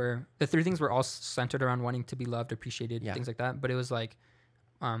things were all centered around wanting to be loved, appreciated, Yeah. things like that. But it was like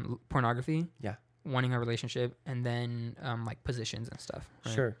pornography, Yeah. wanting a relationship, and then like positions and stuff.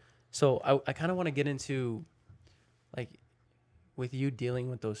 Right? Sure. So I kind of want to get into, like, with you dealing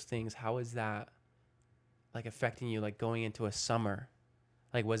with those things, how is that like affecting you, like going into a summer?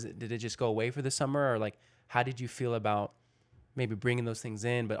 Like, did it just go away for the summer, or like, how did you feel about maybe bringing those things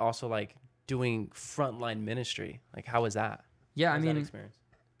in, but also like doing frontline ministry? Like, how was that? Yeah, How I was that mean, experience?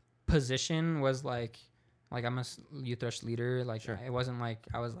 position was like I'm a youth thrush leader. Like Sure. it wasn't like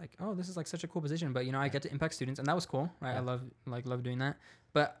I was like, oh, this is like such a cool position. But I get to impact students, and that was cool. Right? Yeah. I love doing that.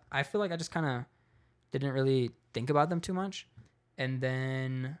 But I feel like I just kind of didn't really think about them too much. And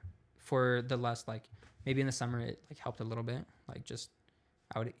then for the last like maybe in the summer it like helped a little bit. Like just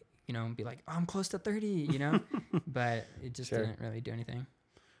I would be like, oh, I'm close to 30, but it just Sure. didn't really do anything.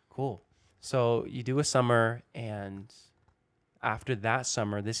 Cool. So you do a summer, and after that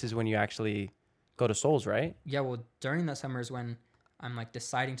summer, this is when you actually go to Souls, right? Yeah, well, during that summer is when I'm like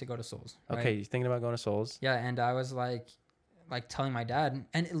deciding to go to Souls. Right? Okay, you're thinking about going to Souls? Yeah, and I was like telling my dad,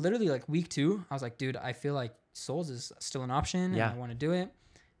 and literally like week 2, I was like, dude, I feel like Souls is still an option, and I want to do it.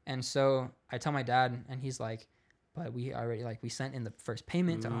 And so I tell my dad, and he's like, but we already we sent in the first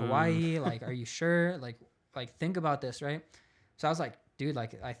payment to Hawaii. Like, are you sure? Like think about this, right? So I was like, dude,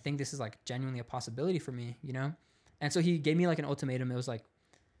 like I think this is like genuinely a possibility for me, you know? And so he gave me like an ultimatum. It was like,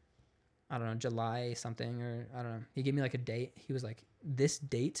 I don't know, July something, or I don't know. He gave me like a date. He was like, this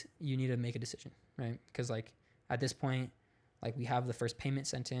date, you need to make a decision, right? Because like at this point, like we have the first payment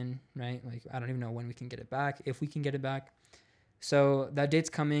sent in, right? Like I don't even know when we can get it back, if we can get it back. So that date's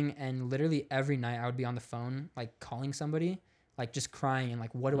coming, and literally every night I would be on the phone, like calling somebody, like just crying and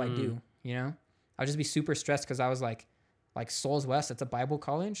like, what do I do? You know, I would just be super stressed because I was like Souls West, it's a Bible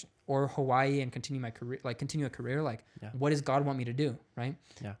college, or Hawaii and continue my career, continue a career. Like, what does God want me to do? Right.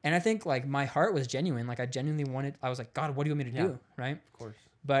 Yeah. And I think like my heart was genuine. Like I genuinely I was like, God, what do you want me to do? Right. Of course.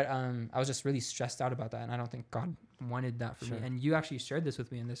 But I was just really stressed out about that. And I don't think God wanted that for me. And you actually shared this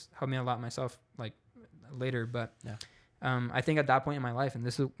with me, and this helped me a lot myself, like later. But I think at that point in my life, and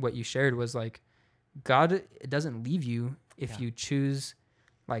this is what you shared, was like, God doesn't leave you if you choose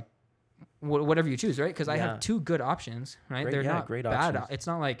like whatever you choose, right? Because I have 2 good options, right? They're not great bad. Options. It's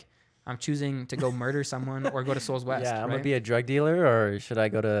not like I'm choosing to go murder someone or go to Souls West. I'm gonna be a drug dealer, or should I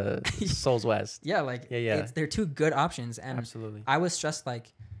go to Souls West? They're 2 good options, and absolutely. I was stressed,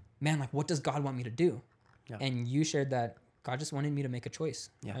 like, man, like what does God want me to do? And you shared that God just wanted me to make a choice,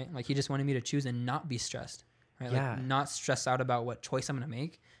 right? Like he just wanted me to choose and not be stressed, right? Like not stress out about what choice I'm gonna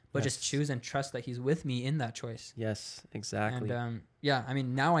make, but just choose and trust that he's with me in that choice. Yes, exactly. And I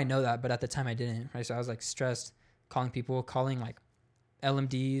mean, now I know that, but at the time I didn't, right? So I was like stressed, calling people, calling like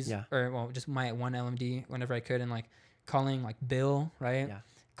LMDs, or just my one LMD whenever I could, and like calling like Bill, right? Yeah.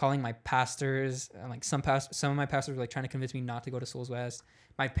 Calling my pastors, and like some of my pastors were like trying to convince me not to go to Souls West.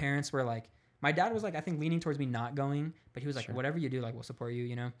 My parents were like, my dad was like, I think leaning towards me not going, but he was like, whatever you do, like we'll support you,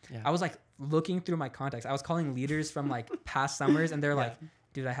 you know? Yeah. I was like looking through my contacts. I was calling leaders from like past summers, and they're like,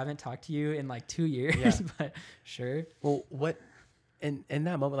 dude, I haven't talked to you in like 2 years, but sure. Well, what in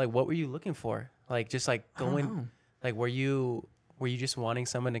that moment, like what were you looking for? Like just like going, like were you just wanting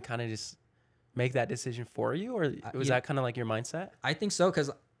someone to kind of just make that decision for you, or was that kind of like your mindset? I think so, because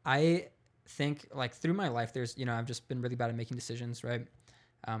I think like through my life, there's, you know, I've just been really bad at making decisions, right?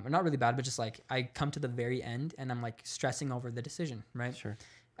 Or not really bad, but just like I come to the very end and I'm like stressing over the decision, right? Sure.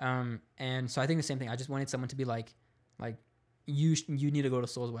 And so I think the same thing. I just wanted someone to be like you need to go to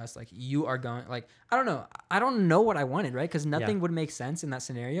Souls West. Like you are going, like, I don't know what I wanted, right? Because nothing would make sense in that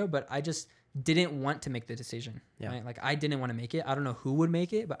scenario, but I just didn't want to make the decision, right? Like I didn't want to make it. I don't know who would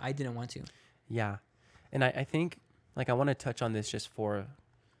make it, but I didn't want to. Yeah. And I think like I want to touch on this just for,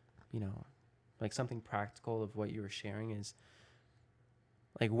 you know, like something practical of what you were sharing is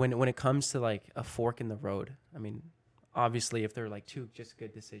like when it comes to like a fork in the road. I mean, obviously if they're like 2 just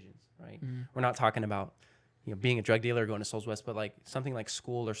good decisions, right? Mm-hmm. We're not talking about, you know, being a drug dealer or going to Souls West, but like something like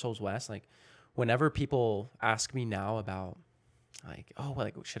school or Souls West. Like whenever people ask me now about like, oh, well,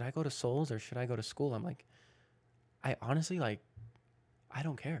 like, should I go to Souls or should I go to school? I'm like, I honestly, like, I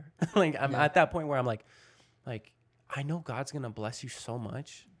don't care. Like I'm at that point where I'm like, I know God's going to bless you so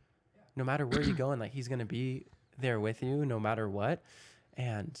much no matter where you go. And like, he's going to be there with you no matter what.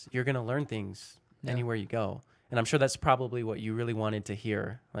 And you're going to learn things anywhere you go. And I'm sure that's probably what you really wanted to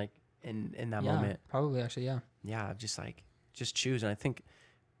hear, like in that moment. Probably actually. Yeah. Yeah. Just choose. And I think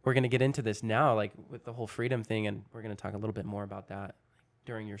we're going to get into this now, like with the whole freedom thing. And we're going to talk a little bit more about that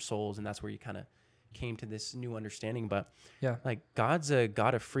during your souls. And that's where you kind of came to this new understanding. But like God's a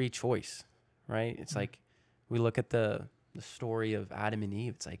God of free choice, right? It's like we look at the story of Adam and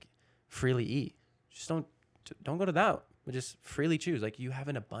Eve. It's like freely eat. Just don't go to that, but just freely choose. Like you have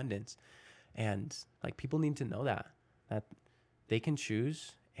an abundance. And like people need to know that they can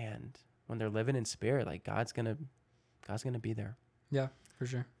choose, and when they're living in spirit, like God's gonna be there. Yeah, for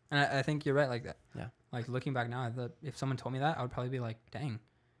sure. And I think you're right. Like that. Yeah. Like looking back now, if someone told me that, I would probably be like, dang,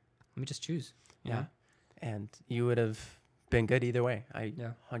 let me just choose. You know? And you would have been good either way.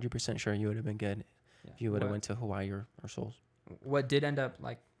 100% sure you would have been good if you would have went to Hawaii or Souls. What did end up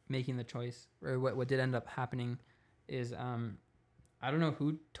like making the choice, or what did end up happening is I don't know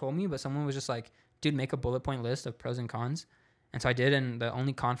who told me, but someone was just like, dude, make a bullet point list of pros and cons. And so I did, and the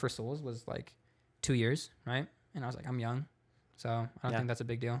only con for Souls was like 2 years, right? And I was like, I'm young, so I don't think that's a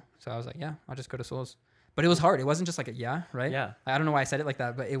big deal. So I was like, yeah, I'll just go to Souls. But it was hard. It wasn't just like a right? Yeah. I don't know why I said it like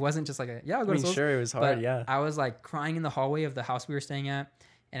that, but it wasn't just like I'll go to Souls. Sure, it was hard, but I was like crying in the hallway of the house we were staying at,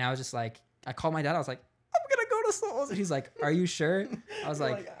 and I was just like, I called my dad. I was like, I'm going to go to Souls. And he's like, are you sure? I was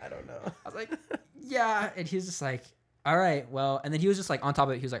like, I don't know. I was like, yeah. And he's just like, all right, well, and then he was just like on top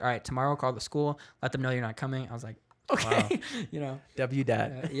of it. He was like, all right, tomorrow call the school, let them know you're not coming. I was like, okay, wow. W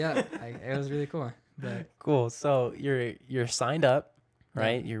dad. yeah, it was really cool. But cool. So you're signed up,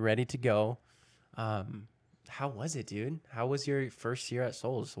 right? You're ready to go. How was it, dude? How was your first year at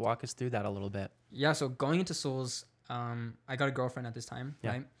Souls? Walk us through that a little bit. Yeah, so going into Souls, I got a girlfriend at this time,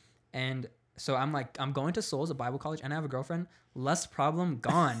 right? And so I'm going to Souls, a Bible college, and I have a girlfriend. Less problem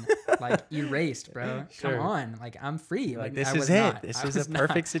gone, like erased, bro. Sure. Come on, like I'm free. Like this is it. This is a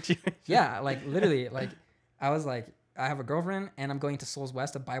perfect situation. Yeah, like literally, like I was like, I have a girlfriend, and I'm going to Souls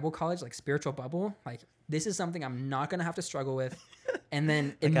West, a Bible college, like spiritual bubble. Like this is something I'm not gonna have to struggle with. And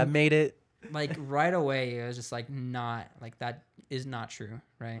then like I made it. Like right away, it was just like not like that is not true,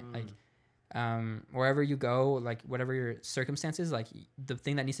 right? Like wherever you go, like whatever your circumstances, like the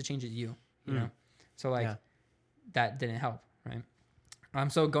thing that needs to change is you know. So like that didn't help, right?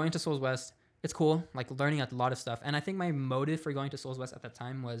 So going to Souls West, it's cool, like learning a lot of stuff. And I think my motive for going to Souls West at that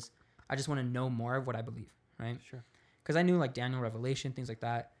time was I just want to know more of what I believe, right? Sure. Because I knew like Daniel, Revelation, things like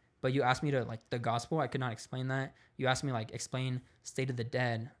that. But you asked me to like the gospel, I could not explain that. You asked me like explain state of the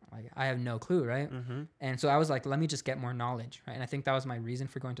dead, like I have no clue, right? Mm-hmm. And so I was like, let me just get more knowledge, right? And I think that was my reason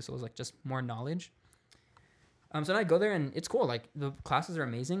for going to Souls, like just more knowledge. So then I go there and it's cool. Like the classes are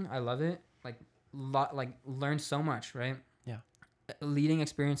amazing. I love it. Like learned so much, right? Yeah. Leading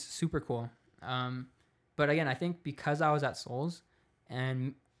experience, super cool. But again, I think because I was at Souls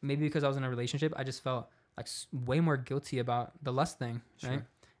and maybe because I was in a relationship, I just felt like way more guilty about the lust thing, right? Sure.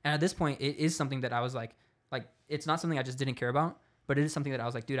 And at this point, it is something that I was like it's not something I just didn't care about, but it is something that I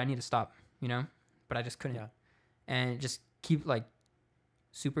was like, dude, I need to stop, you know? But I just couldn't. Yeah. And just keep like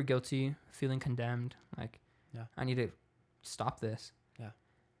super guilty, feeling condemned. Like, I need to stop this. Yeah.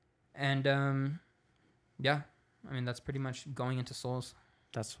 And yeah, I mean, that's pretty much going into Souls.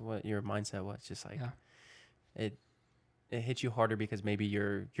 That's what your mindset was. Just like it hits you harder because maybe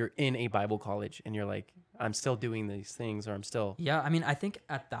you're in a Bible college and you're like, I'm still doing these things, or I'm still. Yeah, I mean, I think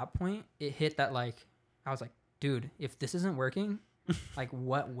at that point it hit that like I was like, dude, if this isn't working, like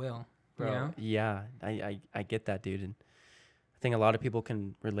what will? Bro, you know? Yeah, I get that, dude, and I think a lot of people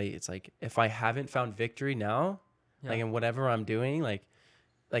can relate. It's like if I haven't found victory now, like in whatever I'm doing, like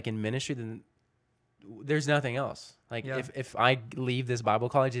in ministry, then there's nothing else. Like if I leave this Bible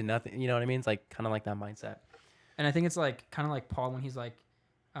college and nothing, you know what I mean? It's like kind of like that mindset. And I think it's like kind of like Paul when he's like,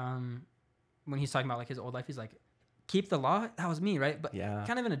 when he's talking about like his old life, he's like, keep the law. That was me, right? But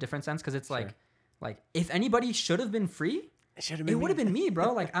kind of in a different sense because it's like if anybody should have been free, it would have been me,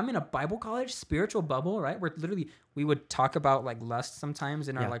 bro. Like I'm in a Bible college, spiritual bubble, right? Where literally we would talk about like lust sometimes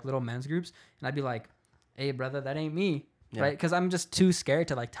in our like little men's groups, and I'd be like, hey, brother, that ain't me. Right, because I'm just too scared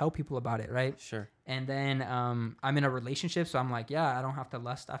to like tell people about it, right? Sure. And then I'm in a relationship, so I'm like, I don't have to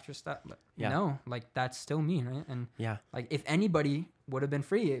lust after stuff. But no, like that's still me, right? And like if anybody would have been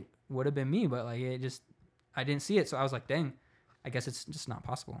free, it would have been me. But like it just, I didn't see it, so I was like, dang, I guess it's just not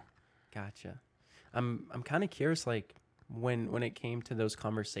possible. Gotcha. I'm kind of curious, like when it came to those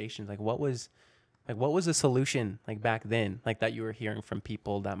conversations, like what was the solution like back then, like that you were hearing from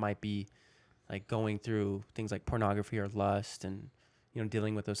people that might be like going through things like pornography or lust and, you know,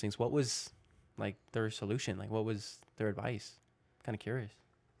 dealing with those things. What was like their solution? Like what was their advice? Kind of curious.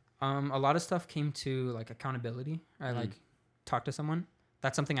 A lot of stuff came to like accountability. I like talk to someone.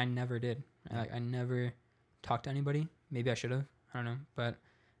 That's something I never did. I never talked to anybody. Maybe I should have. I don't know. But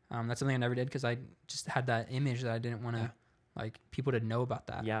that's something I never did because I just had that image that I didn't want to like people to know about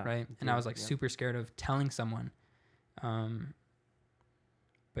that. Yeah. Right. And I was like super scared of telling someone.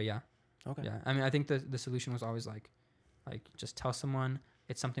 But yeah. Okay. Yeah. I mean, I think the solution was always like just tell someone.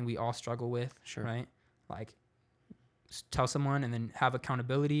 It's something we all struggle with. Sure. Right. Like tell someone and then have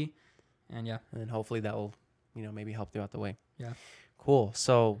accountability. And and then hopefully that will, you know, maybe help throughout the way. Yeah. Cool.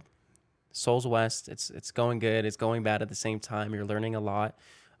 So Souls West, it's going good. It's going bad at the same time. You're learning a lot.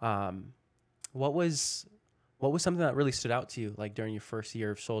 What was something that really stood out to you, like during your first year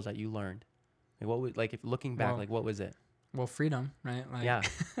of Souls that you learned? Like what was, like if looking back, like what was it? Well, freedom, right? Like,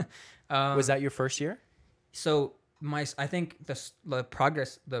 Was that your first year? So I think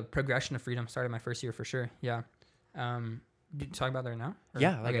the progression of freedom started my first year for sure. Yeah. Did you talk about that right now? Or?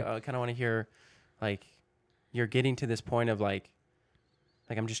 Yeah. Like I kind of want to hear, like, you're getting to this point of like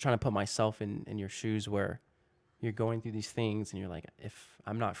I'm just trying to put myself in your shoes where you're going through these things and you're like, if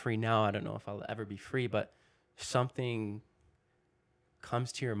I'm not free now, I don't know if I'll ever be free, but something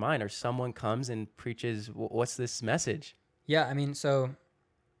comes to your mind or someone comes and preaches, what's this message? Yeah. I mean, so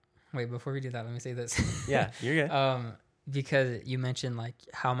wait, before we do that, let me say this. Yeah, you're good. Because you mentioned like,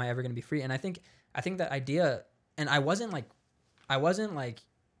 how am I ever going to be free? And I think that idea, and I wasn't like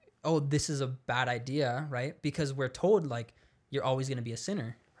oh, this is a bad idea, right? Because we're told like you're always going to be a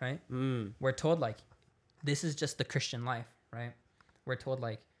sinner, right? We're told like this is just the Christian life, right? We're told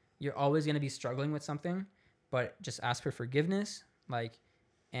like you're always going to be struggling with something, but just ask for forgiveness, like,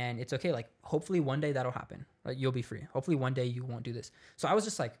 and it's okay. Like, hopefully one day that'll happen. Like, you'll be free. Hopefully one day you won't do this. So I was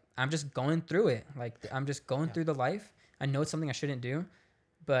just like, I'm just going through it. Like, I'm just going through the life. I know it's something I shouldn't do,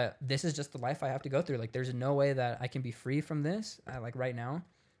 but this is just the life I have to go through. Like, there's no way that I can be free from this, like right now.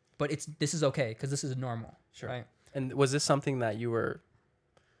 But this is okay because this is normal. Sure. Right. And was this something that you were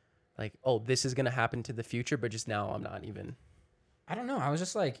like, oh, this is gonna happen to the future, but just now I'm not even? I don't know. I was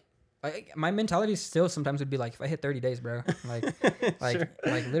just like my mentality still sometimes would be like, if I hit 30 days, bro, like, Sure.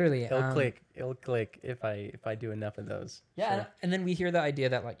 like literally, It'll click if I do enough of those. Yeah. Sure. And then we hear the idea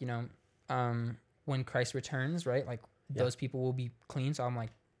that like, when Christ returns, right? Like those people will be clean. So I'm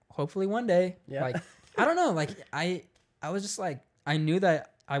like, hopefully one day, like, I don't know. Like I was just like, I knew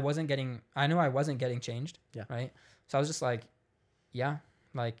I wasn't getting changed. Yeah. Right. So I was just like, yeah,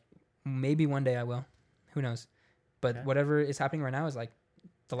 like maybe one day I will, who knows? But whatever is happening right now is like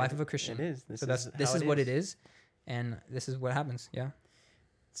the life of a Christian. It is. This is what it is. And this is what happens. Yeah.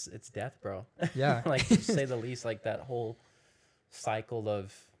 It's death, bro. Yeah. Like, to say the least, like that whole cycle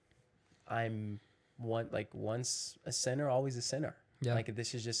of once a sinner, always a sinner. Yeah. Like,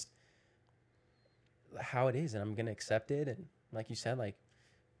 this is just how it is, and I'm gonna accept it. And like you said, like,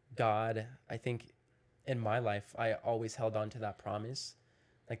 God, I think in my life, I always held on to that promise.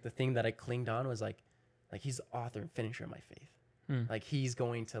 Like, the thing that I clinged on was like he's the author and finisher of my faith. Like, he's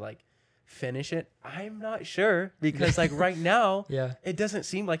going to like finish it. I'm not sure, because like right now, it doesn't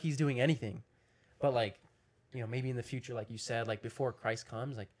seem like he's doing anything. But like, maybe in the future, like you said, like before Christ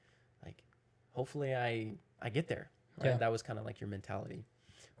comes, like hopefully I get there. Right? Yeah. That was kind of like your mentality,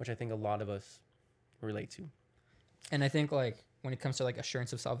 which I think a lot of us relate to. And I think like when it comes to like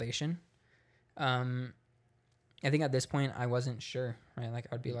assurance of salvation, I think at this point I wasn't sure, right? Like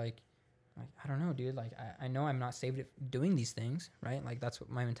I'd be like, I don't know, dude. Like I know I'm not saved doing these things, right? Like that's what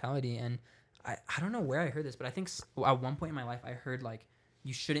my mentality. And I don't know where I heard this, but I think at one point in my life I heard like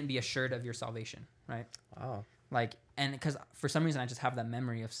you shouldn't be assured of your salvation, right? Wow. Like, and because for some reason I just have that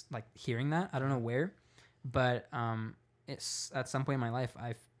memory of like hearing that. I don't know where, but it's at some point in my life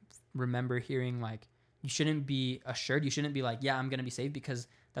I remember hearing like you shouldn't be assured. You shouldn't be like, yeah, I'm gonna be saved, because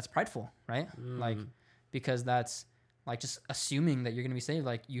that's prideful, right? Like, because that's like just assuming that you're gonna be saved.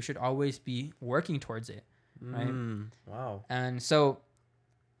 Like, you should always be working towards it, right? Wow. And so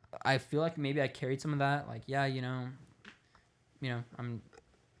I feel like maybe I carried some of that. Like, yeah, I'm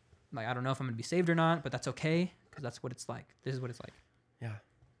like, I don't know if I'm gonna be saved or not, but that's okay, because that's what it's like. This is what it's like.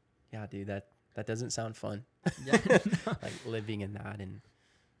 Yeah, dude. That doesn't sound fun. Yeah. Like living in that, and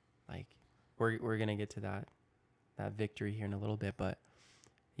like we're gonna get to that victory here in a little bit, but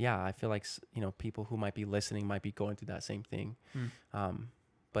yeah, I feel like people who might be listening might be going through that same thing.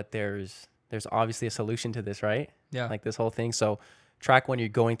 But there's obviously a solution to this, right? Yeah. Like this whole thing. So track when you're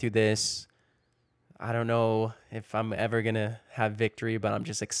going through this, I don't know if I'm ever gonna have victory, but I'm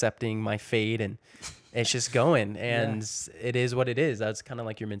just accepting my fate, and it's just going, and it is what it is. That's kind of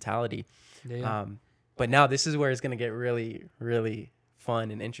like your mentality. Yeah. But now this is where it's gonna get really, really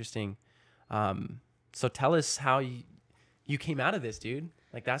fun and interesting. So tell us how you came out of this, dude.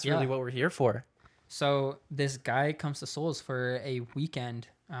 Like, that's really what we're here for. So this guy comes to Souls for a weekend.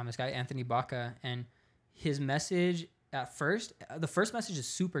 This guy, Anthony Baca, and his message at first, the first message is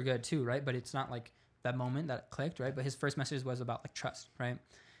super good too, right? But it's not like that moment that clicked, right? But his first message was about like trust, right?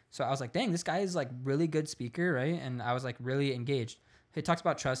 So I was like, dang, this guy is like really good speaker, right? And I was like really engaged. He talks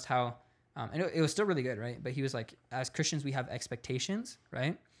about trust, how, and it was still really good, right? But he was like, as Christians, we have expectations,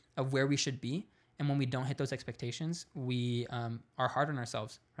 right? Of where we should be. And when we don't hit those expectations, we are hard on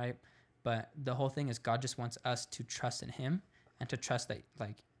ourselves, right? But the whole thing is God just wants us to trust in him, and to trust that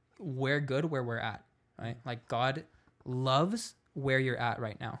like we're good where we're at, right? Like God loves where you're at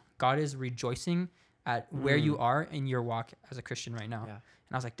right now. God is rejoicing at where you are in your walk as a Christian right now. Yeah.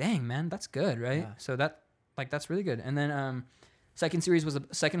 And I was like, dang, man, that's good, right? Yeah. So that's really good. And then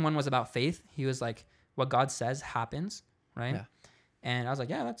second one was about faith. He was like, what God says happens, right? Yeah. And I was like,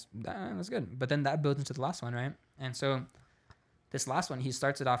 yeah, that's good. But then that builds into the last one, right? And so this last one, he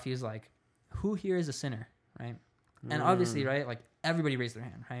starts it off. He's like, who here is a sinner, right? And obviously, right, like everybody raised their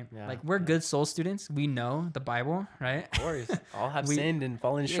hand, right? Yeah, like we're good soul students. We know the Bible, right? Of course. All have sinned and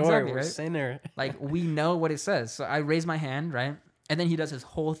fallen short. Exactly, we're right? Sinner. Like we know what it says. So I raise my hand, right? And then he does his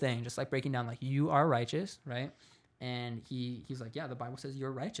whole thing, just like breaking down like, you are righteous, right? And he's like, yeah, the Bible says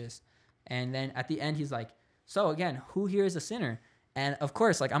you're righteous. And then at the end, he's like, so again, who here is a sinner? And of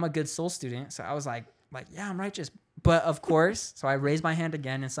course, like I'm a good soul student. So I was like, yeah, I'm righteous. But of course, so I raised my hand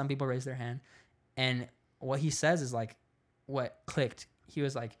again, and some people raised their hand. And what he says is like, what clicked. He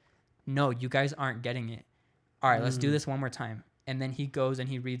was like, no, you guys aren't getting it. All right, let's do this one more time. And then he goes and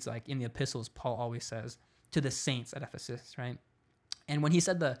he reads, like, in the epistles, Paul always says to the saints at Ephesus, right? And when he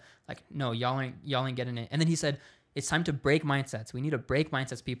said no, y'all ain't getting it. And then he said, it's time to break mindsets. We need to break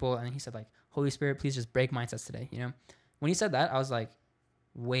mindsets, people. And then he said, like, Holy Spirit, please just break mindsets today. You know, when he said that, I was like,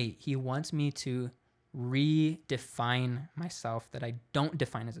 wait, he wants me to redefine myself that I don't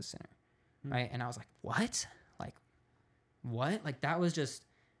define as a sinner, right? And I was like, what? Like, that was just,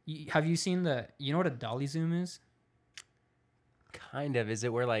 have you seen you know what a dolly zoom is? Kind of. Is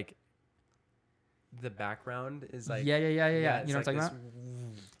it where like the background is like? Yeah. You know what I'm talking about?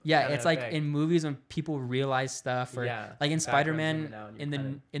 Yeah, it's like in movies when people realize stuff, or like in Spider-Man, in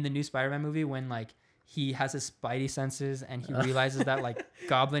the new Spider-Man movie, when like he has his spidey senses and he realizes that like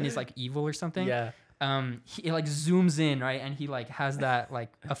Goblin is like evil or something. Yeah. He like zooms in, right, and he like has that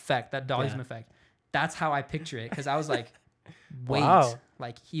like effect, that dolly zoom effect. That's how I picture it, because I was like, wait,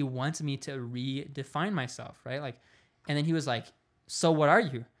 like he wants me to redefine myself, right? Like, and then he was like, so what are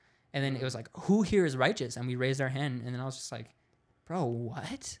you? And then it was like, who here is righteous? And we raised our hand, and then I was just like, bro,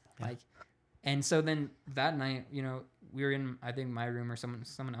 what? Yeah. Like, and so then that night, you know, we were in, I think, my room or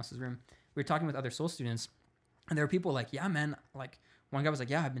someone else's room. We were talking with other soul students, and there were people like, yeah, man, like one guy was like,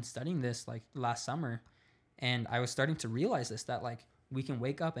 yeah, I've been studying this like last summer, and I was starting to realize this, that like we can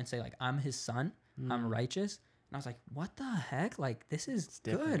wake up and say like, I'm his son, I'm righteous. And I was like, what the heck? Like, this is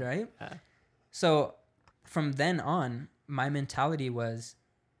good, right? Yeah. So from then on, my mentality was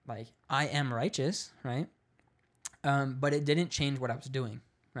like, I am righteous, right? But it didn't change what I was doing,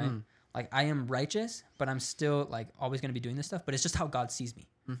 right? Like, I am righteous, but I'm still like always going to be doing this stuff, but it's just how God sees me,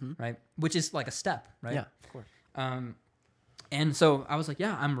 right? Which is like a step, right? Yeah, of course. And so I was like,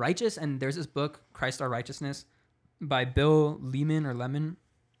 yeah, I'm righteous. And there's this book, Christ Our Righteousness, by Bill Lemon.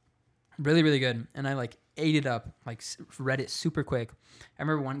 Really, really good. And I like ate it up, like read it super quick. I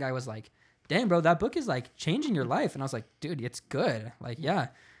remember one guy was like, dang, bro, that book is like changing your life. And I was like, dude, it's good. Like, yeah,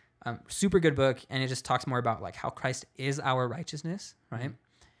 super good book. And it just talks more about like how Christ is our righteousness, right?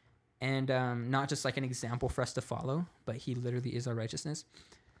 And not just like an example for us to follow, but he literally is our righteousness.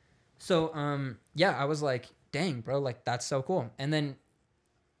 So, yeah, I was like, dang, bro, like that's so cool. And then,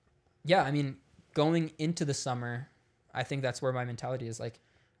 yeah, I mean, going into the summer, I think that's where my mentality is. Like,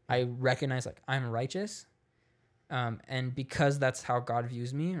 I recognize like I'm righteous. And because that's how God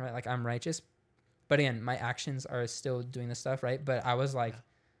views me, right? Like I'm righteous, but again, my actions are still doing this stuff, right? But I was like,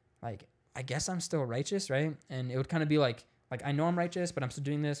 I guess I'm still righteous, right? And it would kind of be like I know I'm righteous, but I'm still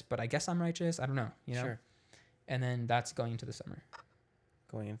doing this, but I guess I'm righteous. I don't know, you know? Sure. And then that's going into the summer.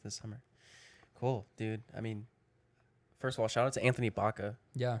 Cool, dude. I mean, first of all, shout out to Anthony Baca.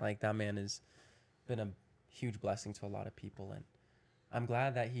 Yeah. Like that man has been a huge blessing to a lot of people. And I'm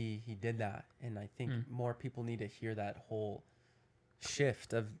glad that he did that. And I think more people need to hear that whole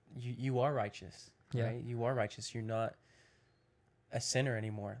shift of you are righteous, right? You are righteous. You're not a sinner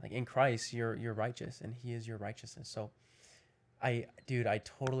anymore. Like in Christ, you're righteous and he is your righteousness. So I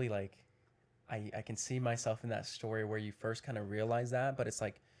totally like, I can see myself in that story where you first kind of realize that, but it's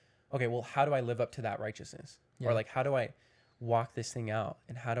like, okay, well, how do I live up to that righteousness? Yeah. Or like, how do I walk this thing out?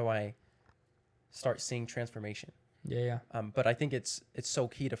 And how do I start seeing transformation? Yeah. But I think it's so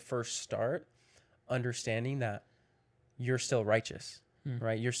key to first start understanding that you're still righteous,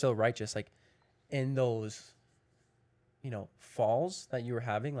 right? You're still righteous. Like in those, falls that you were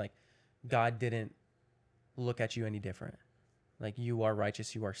having, like God didn't look at you any different. Like you are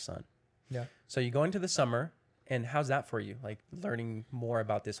righteous, you are son. Yeah. So you go into the summer, and how's that for you? Like learning more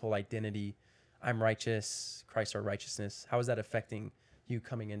about this whole identity. I'm righteous, Christ our righteousness. How is that affecting you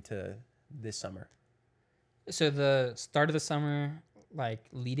coming into this summer? So the start of the summer, like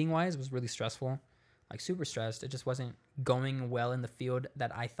leading wise, was really stressful, like super stressed. It just wasn't going well in the field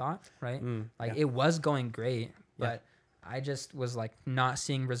that I thought, right? It was going great, but I just was like not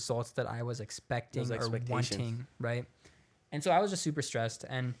seeing results that I was expecting or wanting, right? And so I was just super stressed.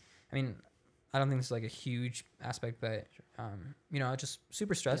 And I mean, I don't think this is like a huge aspect, but, just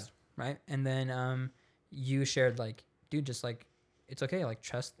super stressed, right? And then you shared like, dude, just like, it's okay. Like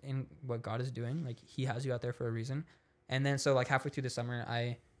trust in what God is doing. Like he has you out there for a reason. And then, so like halfway through the summer,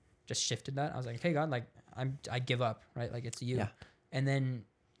 I just shifted that. I was like, okay, God, like I give up, right? Like it's you. Yeah. And then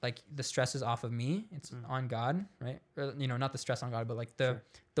like the stress is off of me. It's on God, right? Or, not the stress on God, but like the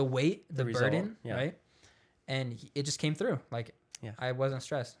weight, the burden, right? And it just came through. Like I wasn't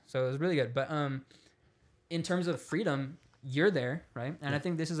stressed. So it was really good. But in terms of freedom, you're there, right? And I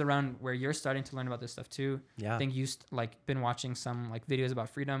think this is around where you're starting to learn about this stuff too. Yeah. I think you been watching some like videos about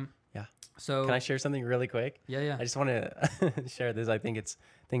freedom. Yeah. So can I share something really quick? Yeah. I just want to share this. I think it's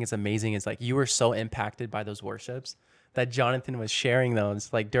amazing. It's like you were so impacted by those worships that Jonathan was sharing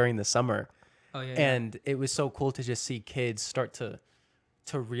those like during the summer. Oh yeah. And it was so cool to just see kids start to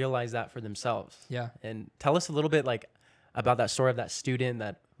realize that for themselves. Yeah. And tell us a little bit like about that story of that student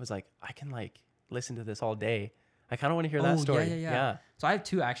that was like, I can like listen to this all day. I kind of want to hear that story. Yeah. So I have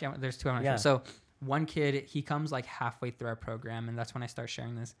two actually. There's two I want to Yeah. share. So one kid, he comes like halfway through our program, and that's when I start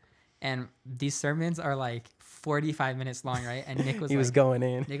sharing this. And these sermons are like 45 minutes long, right? And Nick was he like, was going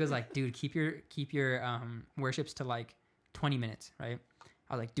in. Nick was like, dude, keep your worships to like 20 minutes, right?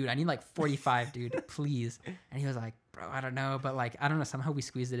 I was like, dude, I need like 45, dude, please. And he was like, bro, I don't know, but like I don't know. Somehow we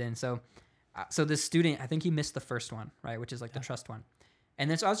squeezed it in. So this student, I think he missed the first one, right, which is like the trust one. And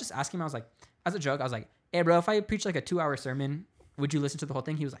then so I was just asking him, I was like, as a joke, I was like, hey, bro, if I preach like a 2-hour sermon, would you listen to the whole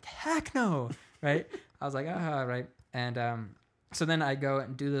thing? He was like, heck no, right? I was like, right. And so then I go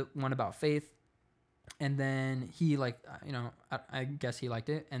and do the one about faith. And then he like, I guess he liked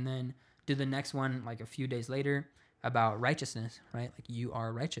it. And then do the next one like a few days later about righteousness, right? Like you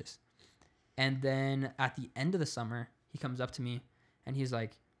are righteous. And then at the end of the summer, he comes up to me and he's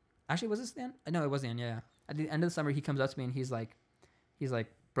like, actually, was this the end? No, it was the end. Yeah. At the end of the summer, he comes up to me and he's like,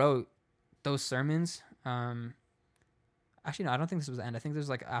 bro, those sermons, actually, no, I don't think this was the end. I think this was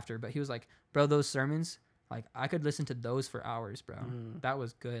like after, but he was like, bro, those sermons, like I could listen to those for hours, bro. That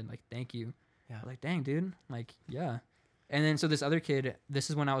was good. Like, thank you. Yeah. I was like, dang, dude. Like, yeah. And then, so this other kid, this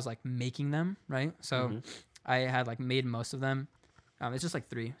is when I was like making them, right? So I had like made most of them. It's just like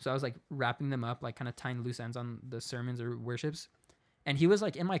 3. So I was like wrapping them up, like kind of tying loose ends on the sermons or worships. And he was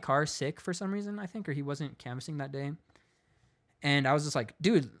like in my car sick for some reason, I think, or he wasn't canvassing that day. And I was just like,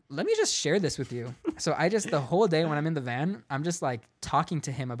 dude, let me just share this with you. So I just, the whole day when I'm in the van, I'm just like talking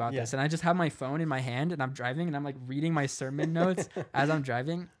to him about this. And I just have my phone in my hand and I'm driving and I'm like reading my sermon notes as I'm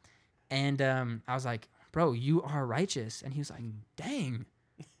driving. And I was like, bro, you are righteous. And he was like, dang,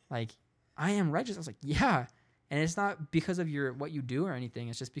 like I am righteous. I was like, yeah. And it's not because of what you do or anything.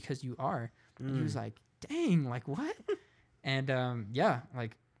 It's just because you are. And he was like, dang, like what? And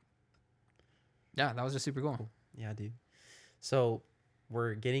that was just super cool. Yeah, dude. So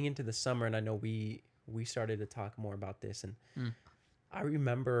we're getting into the summer, and I know we started to talk more about this. And I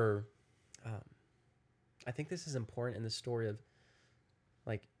remember, I think this is important in the story of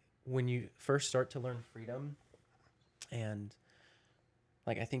like when you first start to learn freedom, and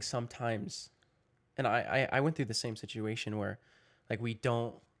like I think sometimes, and I went through the same situation where like we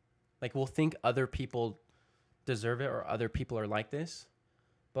don't, like we'll think other people deserve it or other people are like this,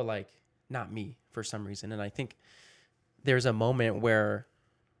 but like not me for some reason. And I think there's a moment where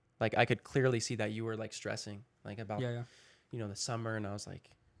like I could clearly see that you were like stressing like about the summer, and I was like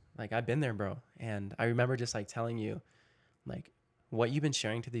I've been there, bro. And I remember just like telling you like what you've been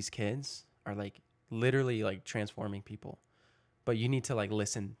sharing to these kids are like literally like transforming people, but you need to like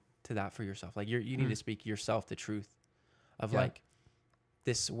listen to that for yourself. Like you need to speak yourself the truth of like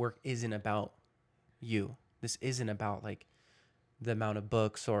this work isn't about you. This isn't about like the amount of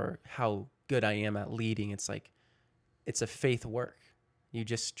books or how good I am at leading. It's like it's a faith work. You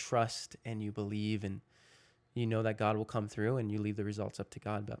just trust and you believe, and you know that God will come through, and you leave the results up to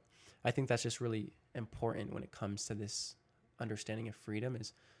God. But I think that's just really important when it comes to this understanding of freedom,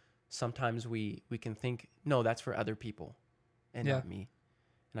 is sometimes we can think, no, that's for other people and not me.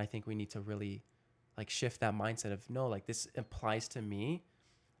 And I think we need to really like shift that mindset of, no, like this applies to me.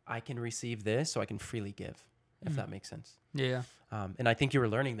 I can receive this so I can freely give, if that makes sense. Yeah. And I think you were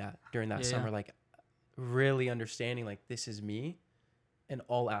learning that during that summer, like really understanding like this is me in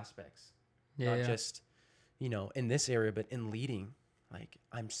all aspects, not just, in this area, but in leading. Like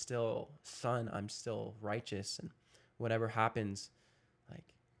I'm still son, I'm still righteous, and whatever happens,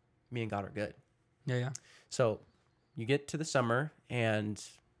 like me and God are good. So you get to the summer, and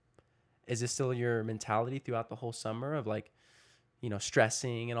is this still your mentality throughout the whole summer of like,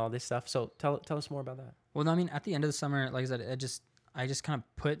 stressing and all this stuff? So tell us more about that. Well, no, I mean, at the end of the summer, like I said, I just kind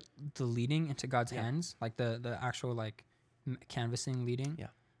of put the leading into God's hands, like the actual like canvassing leading.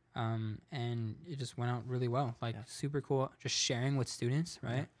 And it just went out really well, like super cool, just sharing with students.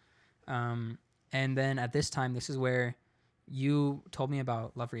 Right. And then at this time, this is where you told me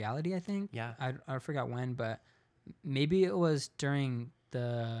about Love Reality, I think. I forgot when, but maybe it was during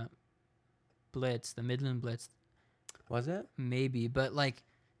the Blitz, the Midland Blitz. Was it? Maybe, but like,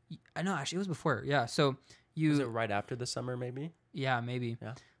 I know actually it was before. Yeah. So was it right after the summer, maybe? Yeah, maybe.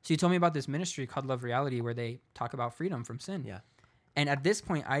 Yeah. So you told me about this ministry called Love Reality, where they talk about freedom from sin. Yeah. And at this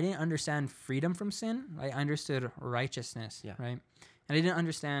point, I didn't understand freedom from sin. I understood righteousness. Yeah. Right. And I didn't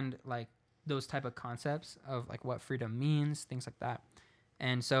understand like those type of concepts of like what freedom means, things like that.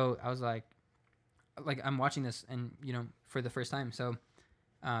 And so I was like I'm watching this and, you know, for the first time. So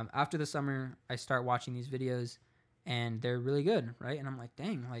after the summer, I start watching these videos and they're really good, right? And I'm like,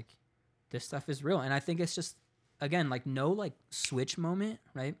 dang, like this stuff is real. And I think it's just, again, like no like switch moment,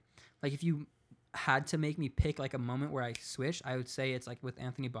 right? Like if you had to make me pick like a moment where I switched, I would say it's like with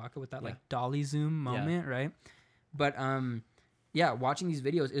Anthony Baca with that like dolly zoom moment, right? But yeah, watching these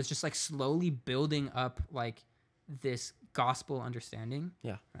videos is just like slowly building up like this gospel understanding.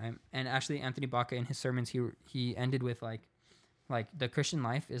 Yeah. Right. And actually Anthony Baca in his sermons he ended with like the Christian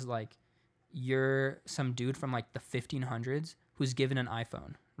life is like you're some dude from like the 1500s who's given an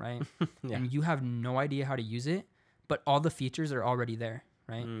iPhone, right? And you have no idea how to use it, but all the features are already there,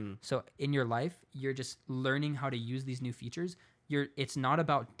 right? So in your life, you're just learning how to use these new features. It's not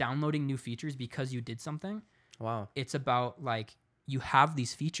about downloading new features because you did something. Wow. It's about like you have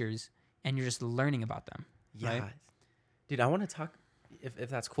these features and you're just learning about them. Yeah. Right? Dude, I want to talk, if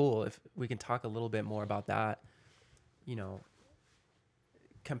that's cool, if we can talk a little bit more about that, you know,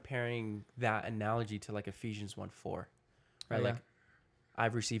 comparing that analogy to like Ephesians 1:4, right? Like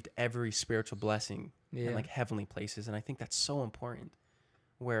I've received every spiritual blessing in like heavenly places. And I think that's so important,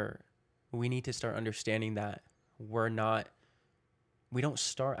 where we need to start understanding that we don't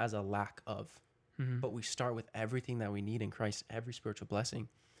start as a lack of, but we start with everything that we need in Christ, every spiritual blessing.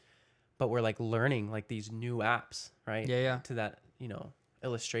 But we're like learning like these new apps, right? To that, you know,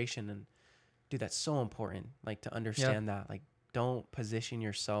 illustration. And dude, that's so important. Like to understand that, like, don't position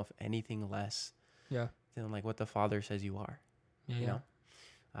yourself anything less than like what the Father says you are. You know?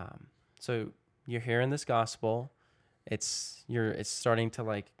 So you're hearing this gospel. It's starting to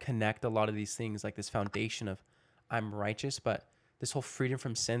like connect a lot of these things, like this foundation of I'm righteous, but this whole freedom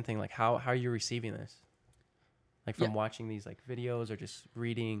from sin thing, like how are you receiving this? Like from watching these like videos or just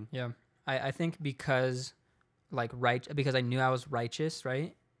reading? Yeah. I think because I knew I was righteous,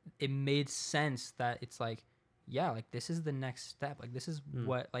 right? It made sense that it's like, yeah, like this is the next step. Like this is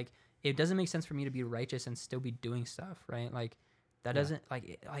what, like, it doesn't make sense for me to be righteous and still be doing stuff, right? Like that doesn't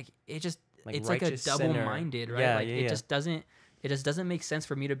it just, like it's like a double-minded, right? It just doesn't make sense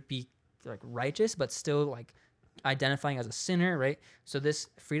for me to be like righteous, but still like identifying as a sinner, right? So this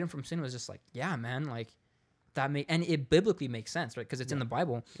freedom from sin was just like, yeah, man, like and it biblically makes sense, right? Because it's in the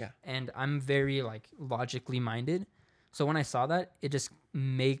Bible. Yeah. And I'm very like logically minded. So when I saw that, it just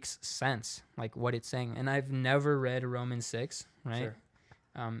makes sense, like what it's saying. And I've never read Romans 6, right?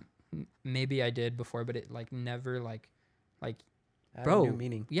 Sure. Maybe I did before, but it like never like bro, new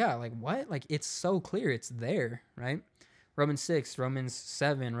meaning. Yeah, like what? Like it's so clear, it's there, right? Romans 6, Romans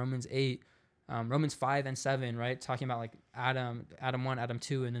 7, Romans 8, Romans 5 and 7, right? Talking about like Adam 1, Adam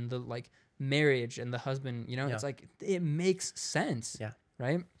 2, and then the like marriage and the husband, you know, it's like it makes sense. Yeah.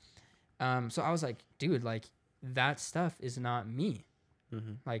 Right? So I was like, dude, like that stuff is not me.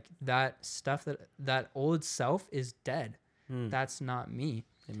 Like that stuff, that old self is dead. That's not me.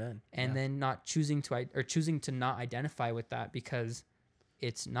 Amen. And then choosing to not identify with that because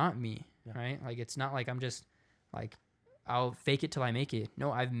it's not me, right? Like it's not like I'm just like I'll fake it till I make it.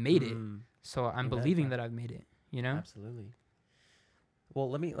 No, I've made it. So I'm believing that I've made it, you know? Absolutely. Well,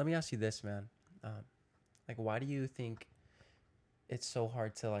 let me ask you this, man. Like why do you think it's so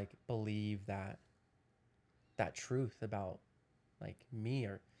hard to like believe that truth about like me?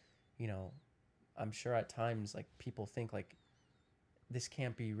 Or, you know, I'm sure at times like people think like this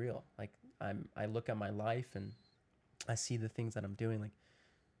can't be real. Like I look at my life and I see the things that I'm doing. Like,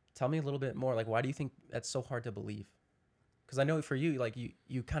 tell me a little bit more. Like, why do you think that's so hard to believe? Because I know for you, like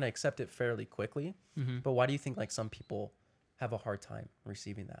you kind of accept it fairly quickly, but why do you think like some people have a hard time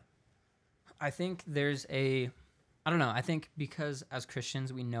receiving that? I think I don't know. I think because as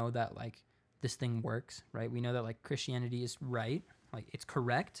Christians, we know that like this thing works, right? We know that like Christianity is right, like it's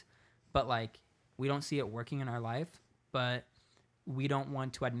correct, but like we don't see it working in our life, but we don't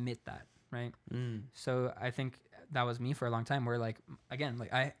want to admit that, right? So I think that was me for a long time, where like, again,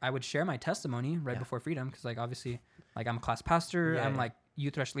 like I would share my testimony right before Freedom, because like obviously like I'm a class pastor, I'm like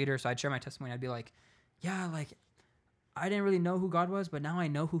youth rush leader, so I'd share my testimony. I'd be like, yeah, like I didn't really know who God was, but now I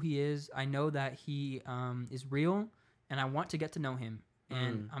know who he is. I know that he is real, and I want to get to know him,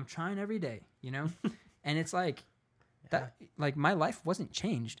 and I'm trying every day, you know? And it's like that, like my life wasn't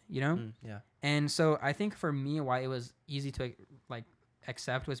changed, you know? And so I think for me, why it was easy to like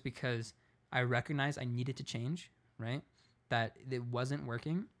accept was because I recognized I needed to change, right? That it wasn't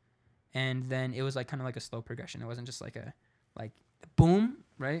working. And then it was like kind of like a slow progression. It wasn't just like a like boom,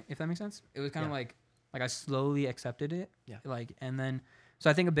 right? If that makes sense. It was kind of like I slowly accepted it. Yeah. Like, and then, so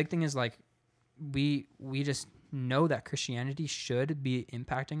I think a big thing is like, we just know that Christianity should be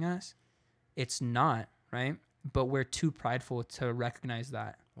impacting us. It's not, right? but we're too prideful to recognize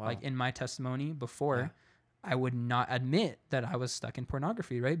that. Wow. Like in my testimony before, I would not admit that I was stuck in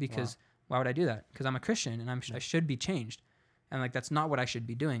pornography, right? Because why would I do that? Because I'm a Christian and I should be changed. And like, that's not what I should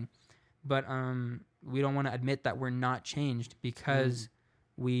be doing. But we don't want to admit that we're not changed because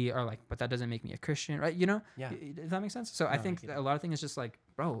we are like, but that doesn't make me a Christian, right? You know? Yeah. Does that make sense? So I think that a lot of things is just like,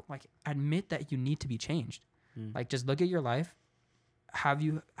 bro, like admit that you need to be changed. Like just look at your life. Have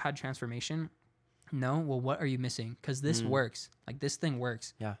you had transformation? No. Well, what are you missing? Because this works. Like this thing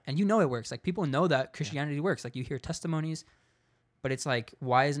works. Yeah. And you know it works. Like people know that Christianity works. Like you hear testimonies, but it's like,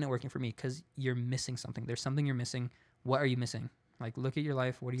 why isn't it working for me? Because you're missing something. There's something you're missing. What are you missing? Like look at your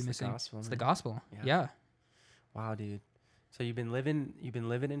life. What are you missing? It's the gospel. Yeah. Wow, dude. So you've been living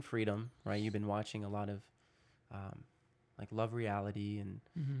in freedom, right? You've been watching a lot of like Love Reality, and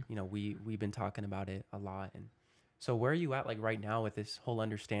you know, we've been talking about it a lot. And so where are you at like right now with this whole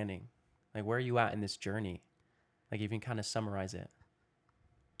understanding? Like where are you at in this journey? Like if you can kind of summarize it.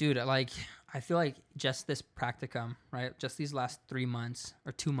 Dude, like I feel like just this practicum, right? Just these last 3 months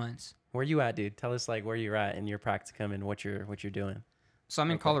or 2 months. Where are you at, dude? Tell us like where you're at in your practicum and what you're doing. So I'm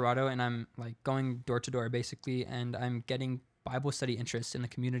in Colorado, and I'm like going door to door basically, and I'm getting Bible study interest in the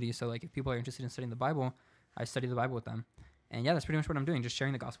community. So like if people are interested in studying the Bible, I study the Bible with them. And yeah, that's pretty much what I'm doing, just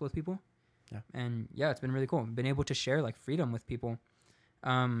sharing the gospel with people. Yeah. And yeah, it's been really cool. Been able to share like freedom with people.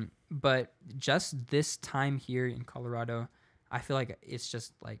 But just this time here in Colorado, I feel like it's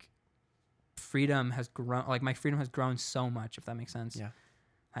just like freedom has grown, like my freedom has grown so much, if that makes sense. Yeah.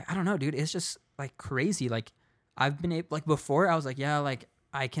 I don't know, dude. It's just like crazy. Like I've been able, like before I was like, yeah, like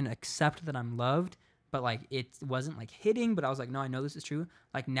I can accept that I'm loved, but like it wasn't like hitting, but I was like, no, I know this is true.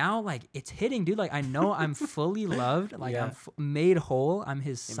 Like now, like it's hitting, dude. Like I know I'm fully loved. Like I'm made whole. I'm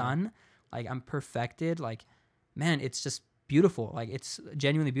his son. Like I'm perfected. Like, man, it's just beautiful. Like it's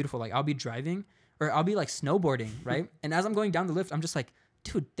genuinely beautiful. Like I'll be driving or I'll be like snowboarding, right? And as I'm going down the lift, I'm just like,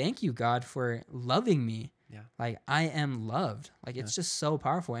 dude, thank you, God, for loving me. Yeah. Like I am loved. Like it's just so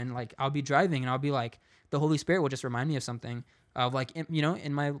powerful. And like I'll be driving and I'll be like, the Holy Spirit will just remind me of something of like, you know,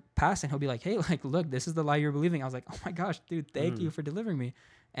 in my past, and he'll be like, hey, like, look, this is the lie you're believing. I was like, oh my gosh, dude, thank you for delivering me.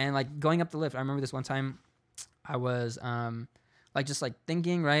 And like going up the lift, I remember this one time I was like just like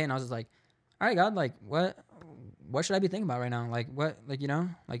thinking, right? And I was just like, all right, God, like what should I be thinking about right now? Like what, like, you know,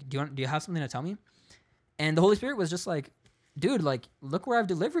 like do you have something to tell me? And the Holy Spirit was just like, dude, like look where I've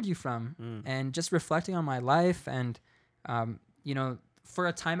delivered you from. And just reflecting on my life. And you know, for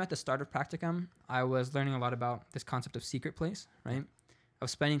a time at the start of practicum, I was learning a lot about this concept of secret place, right? Of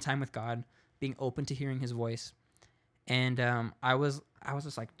spending time with God, being open to hearing his voice. And I was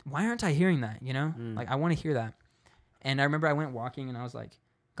just like, why aren't I hearing that? You know, like I want to hear that. And I remember I went walking and I was like,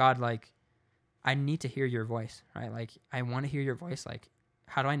 God, like I need to hear your voice, right? Like I want to hear your voice. Like,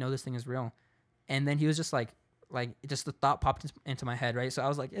 how do I know this thing is real? And then he was just like just the thought popped into my head, right? So I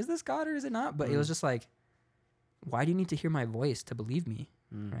was like, is this God or is it not? But it was just like, why do you need to hear my voice to believe me?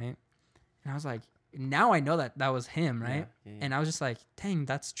 Right. And I was like, now I know that was him. Right. Yeah. And I was just like, dang,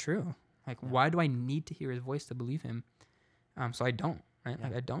 that's true. Like, why do I need to hear his voice to believe him? So I don't, right.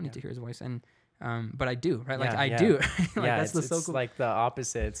 Like I don't need to hear his voice. And, but I do, right. Like I do. Like that's it's cool. Like the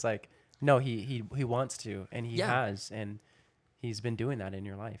opposite. It's like, no, he wants to, and he has, and he's been doing that in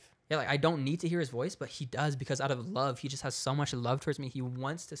your life. Yeah. Like I don't need to hear his voice, but he does, because out of love, he just has so much love towards me. He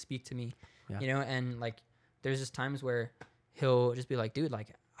wants to speak to me, you know, and like, there's just times where he'll just be like, dude,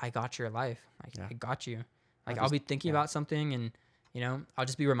 like, I got your life. Like, I got you. Like, I'll be thinking about something and, you know, I'll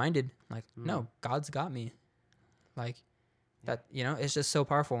just be reminded, like, no, God's got me. Like, that, you know, it's just so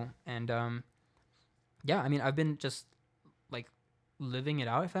powerful. And, yeah, I mean, I've been just, like, living it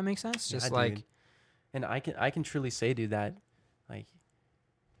out, if that makes sense. Just, like. Dude. And I can truly say, dude, that, like,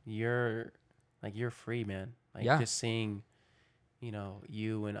 you're free, man. Like, just seeing, you know,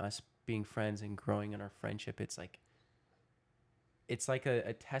 you and us being friends and growing in our friendship, it's like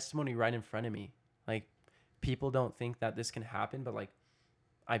a testimony right in front of me. Like people don't think that this can happen, but like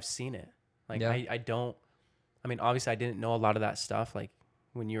I've seen it. Like I mean, obviously I didn't know a lot of that stuff like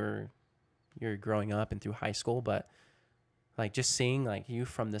when you're growing up and through high school, but like just seeing like you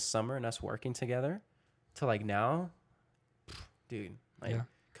from this summer and us working together to like now, dude, like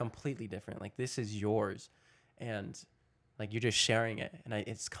completely different. Like this is yours, and like you're just sharing it, and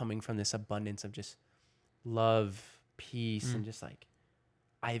it's coming from this abundance of just love, peace, and just like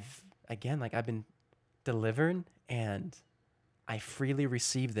I've been delivered, and I freely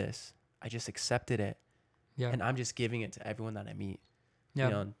received this. I just accepted it, and I'm just giving it to everyone that I meet. You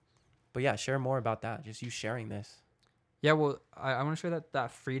know? But yeah, share more about that. Just you sharing this. Yeah, well, I want to share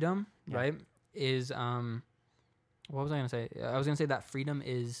that freedom, right, is what was I gonna say? I was gonna say that freedom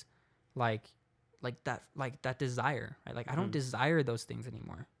is like that desire, right? Like I don't desire those things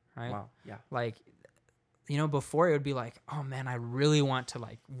anymore, right? Wow. Yeah. Like, before it would be like, oh man, I really want to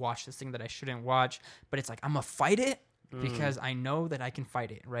like watch this thing that I shouldn't watch, but it's like I'm gonna fight it because I know that I can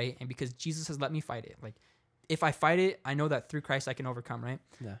fight it, right? And because Jesus has let me fight it. Like if I fight it, I know that through Christ I can overcome, right?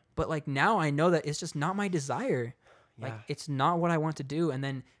 Yeah. But like now I know that it's just not my desire. Yeah. Like it's not what I want to do. And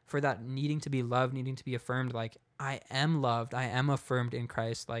then for that needing to be loved, needing to be affirmed, like I am loved, I am affirmed in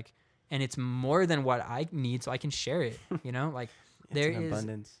Christ, like, and it's more than what I need, so I can share it, like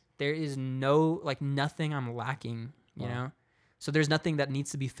Abundance. there is no, like nothing I'm lacking, you know? So there's nothing that needs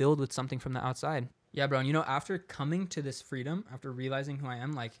to be filled with something from the outside. Yeah, bro. And after coming to this freedom, after realizing who I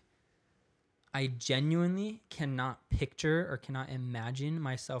am, like I genuinely cannot picture or cannot imagine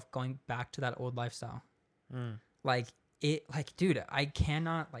myself going back to that old lifestyle. Like dude, I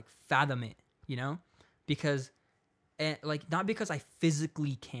cannot like fathom it, because not because I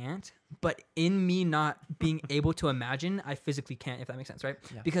physically can't, but in me not being able to imagine, I physically can't, if that makes sense, right?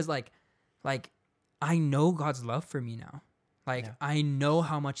 Yeah. Because like I know God's love for me now. Like I know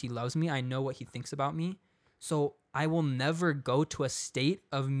how much he loves me. I know what he thinks about me. So I will never go to a state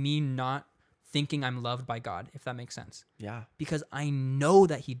of me not thinking I'm loved by God, if that makes sense. Yeah. Because I know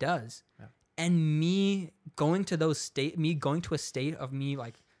that he does. Yeah. And me going to a state of me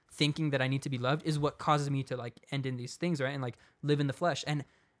like thinking that I need to be loved is what causes me to like end in these things, right? And like live in the flesh. And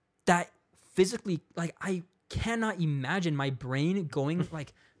that physically, like I cannot imagine my brain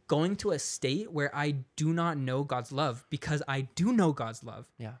going to a state where I do not know God's love, because I do know God's love.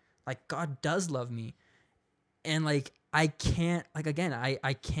 Yeah. Like God does love me. And like I can't, like again,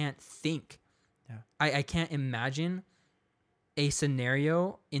 I can't think. Yeah. I can't imagine a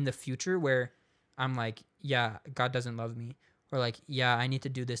scenario in the future where I'm like, yeah, God doesn't love me, or like, yeah, I need to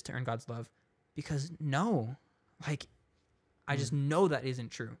do this to earn God's love, because no, like I just know that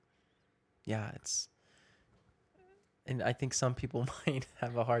isn't true. Yeah, and I think some people might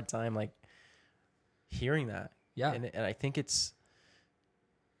have a hard time like hearing that. Yeah. And I think it's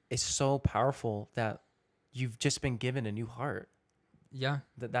so powerful that you've just been given a new heart. Yeah.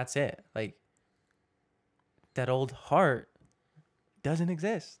 That's it. Like that old heart doesn't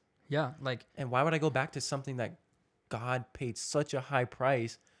exist. Yeah. Like, and why would I go back to something that God paid such a high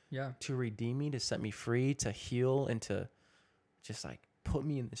price to redeem me, to set me free, to heal, and to just like put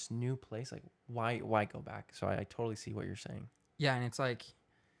me in this new place? Like why go back? So I totally see what you're saying. Yeah. And it's like,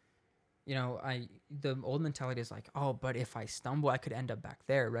 the old mentality is like, oh, but if I stumble, I could end up back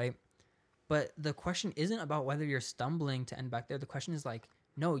there. Right. But the question isn't about whether you're stumbling to end back there. The question is like,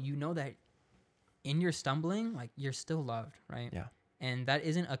 no, that in your stumbling, like you're still loved. Right. Yeah. And that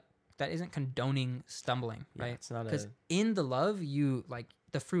isn't condoning stumbling, right? Yeah, it's not, because in the love, you like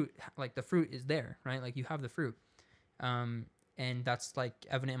the fruit is there, right? Like you have the fruit. And that's like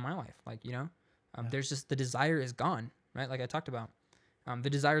evident in my life. Like, there's just, the desire is gone, right? Like I talked about,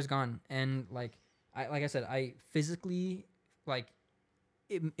 the desire is gone. And like I said, I physically, like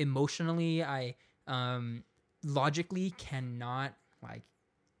emotionally, I logically cannot like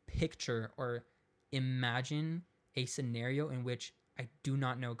picture or imagine a scenario in which I do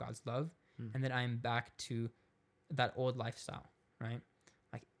not know God's love and that I'm back to that old lifestyle, right?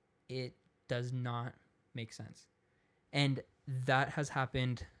 Like it does not make sense. And that has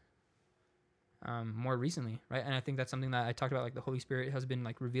happened more recently, right? And I think that's something that I talked about, like the Holy Spirit has been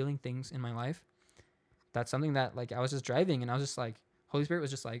like revealing things in my life. That's something that like I was just driving and I was just like, Holy Spirit was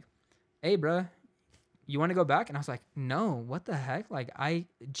just like, hey, bruh, you want to go back? And I was like, no, what the heck? Like I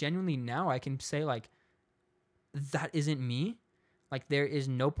genuinely now I can say like, that isn't me. Like there is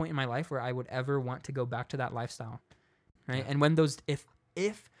no point in my life where I would ever want to go back to that lifestyle, right? Yeah. And when those, if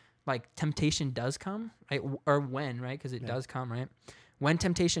like temptation does come, right, or when, right, because it does come, right? When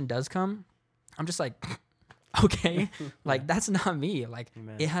temptation does come, I'm just like, okay, like that's not me. Like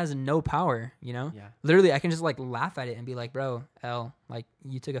it has no power, Yeah. Literally, I can just like laugh at it and be like, bro, L, like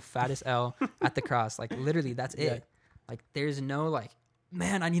you took a fattest L at the cross. Like literally, that's it. Like there's no like,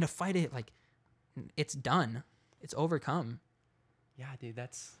 man, I need to fight it. Like it's done. It's overcome. Yeah, dude, I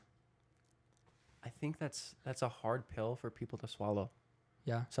think that's a hard pill for people to swallow.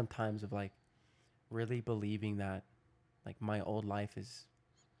 Yeah. Sometimes of like really believing that like my old life is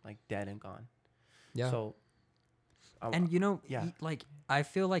like dead and gone. Yeah. So and like I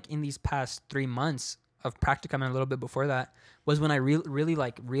feel like in these past 3 months of practicum and a little bit before that was when I really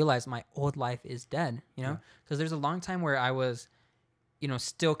like realized my old life is dead, because there's a long time where I was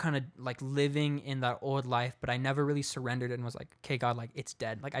still kind of like living in that old life, but I never really surrendered and was like, okay, God, like it's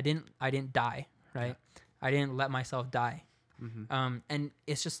dead. Like I didn't die, right? Yeah. I didn't let myself die. Mm-hmm. And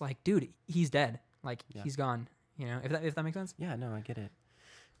it's just like, dude, he's dead. Like he's gone, if that makes sense. Yeah, no, I get it.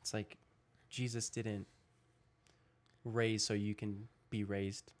 It's like Jesus didn't raise so you can be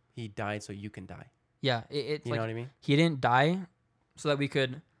raised. He died so you can die. Yeah, it's you like, know what I mean? He didn't die so that we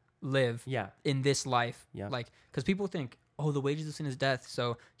could live in this life. Yeah. Like, because people think, oh, the wages of sin is death,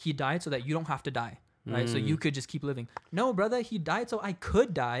 so he died so that you don't have to die, right? So you could just keep living. No, brother, he died so I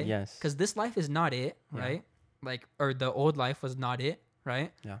could die. Yes. Because this life is not it, right? Like, or the old life was not it,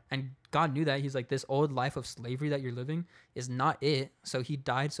 right? Yeah. And God knew that. He's like, this old life of slavery that you're living is not it. So he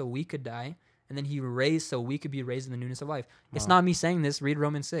died so we could die. And then he raised so we could be raised in the newness of life. Wow. It's not me saying this. Read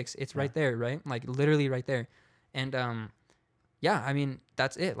Romans 6. It's right there, right? Like, literally right there. And yeah, I mean,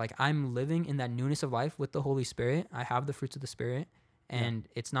 that's it. Like, I'm living in that newness of life with the Holy Spirit. I have the fruits of the Spirit. And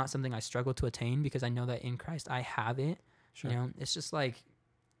it's not something I struggle to attain because I know that in Christ I have it. Sure. You know, it's just like,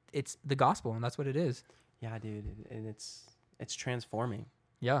 it's the gospel, and that's what it is. Yeah, dude. And it's transforming.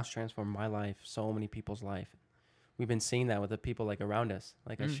 Yeah. It's transformed my life, so many people's life. We've been seeing that with the people like around us,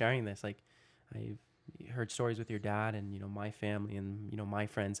 like us sharing this. Like, I've heard stories with your dad and, you know, my family and, you know, my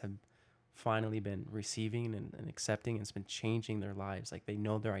friends have finally been receiving and accepting, and it's been changing their lives. Like, they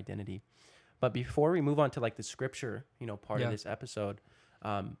know their identity. But before we move on to like the scripture, you know, part of this episode,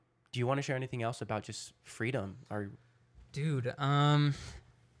 do you want to share anything else about just freedom? Or Dude, I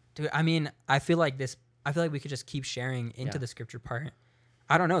mean, I feel like we could just keep sharing into the scripture part.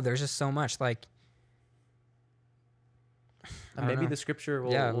 I don't know. There's just so much, like, maybe the scripture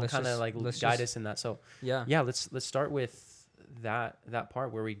will kind of like guide us in that. So let's start with that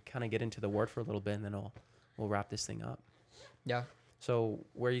part where we kind of get into the word for a little bit, and then we'll wrap this thing up. Yeah. So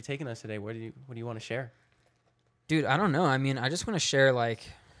where are you taking us today? What do you want to share? Dude, I don't know. I mean, I just want to share, like,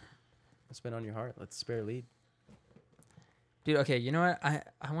 what's been on your heart. Let's spare lead. Dude, okay, you know what?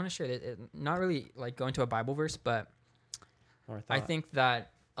 I want to share it. Not really like go into a Bible verse, but I think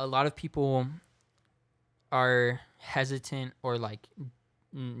that a lot of people are hesitant or like,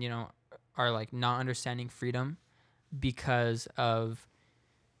 you know, are like not understanding freedom because of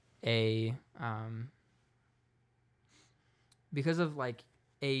like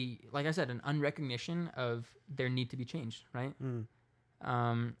I said, an unrecognition of their need to be changed, right?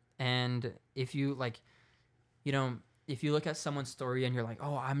 And if you like, you know, if you look at someone's story and you're like,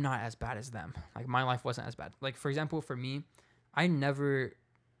 oh, I'm not as bad as them. Like, my life wasn't as bad. Like, for example, for me, I never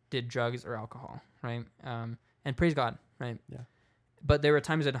did drugs or alcohol, right? And praise God, right? Yeah. But there were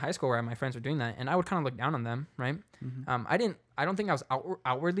times in high school where my friends were doing that, and I would kind of look down on them, right? I don't think I was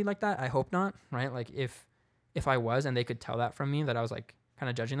outwardly like that. I hope not, right? Like, if I was, and they could tell that from me, that I was like kind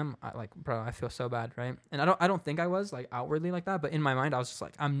of judging them, bro, I feel so bad, right? And I don't think I was like outwardly like that, but in my mind, I was just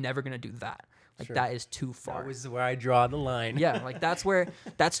like, I'm never gonna do that. Like, that is too far. That was where I draw the line. Yeah, like that's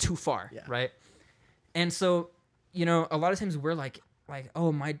too far, right? And so, you know, a lot of times we're like,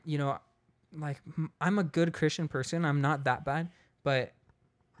 oh, my, you know, like, I'm a good Christian person. I'm not that bad. But,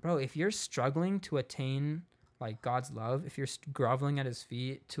 bro, if you're struggling to attain, like, God's love, if you're groveling at his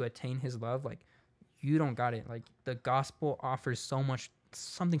feet to attain his love, like, you don't got it. Like, the gospel offers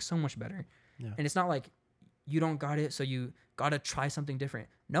something so much better. Yeah. And it's not like you don't got it, so you got to try something different.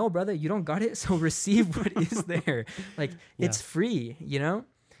 No, brother, you don't got it, so receive what is there. Like, it's free, you know?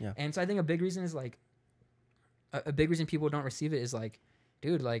 Yeah. And so I think a big reason is, like, a big reason people don't receive it is, like,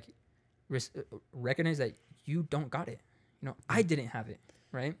 dude, like, recognize that you don't got it. You know, I didn't have it,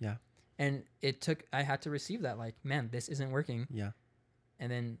 right? Yeah. And I had to receive that, like, man, this isn't working. Yeah. And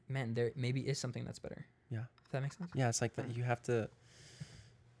then, man, there maybe is something that's better. Yeah. If that makes sense? Yeah, it's like that you have to,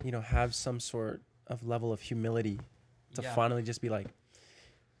 you know, have some sort of level of humility to finally just be like,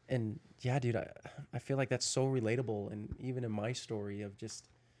 and yeah, dude, I feel like that's so relatable. And even in my story of just,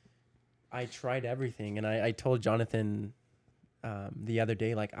 I tried everything. And I told Jonathan the other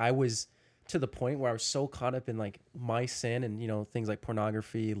day, like, I was to the point where I was so caught up in like my sin and, you know, things like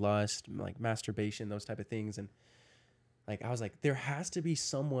pornography, lust, like masturbation, those type of things. And like, I was like, there has to be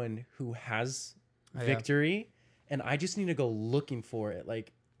someone who has victory and I just need to go looking for it.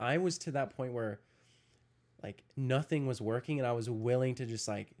 Like, I was to that point where like nothing was working and I was willing to just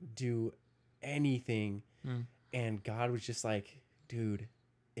like do anything. And God was just like, dude,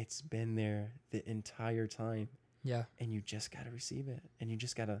 it's been there the entire time. Yeah. And you just got to receive it. And you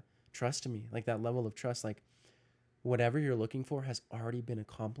just got to trust me. Like, that level of trust, like whatever you're looking for has already been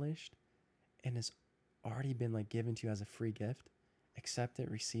accomplished and has already been like given to you as a free gift. Accept it,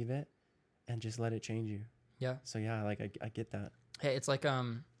 receive it, and just let it change you. Yeah. So yeah, like I get that. Hey, it's like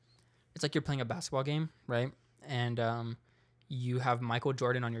you're playing a basketball game, right? And you have Michael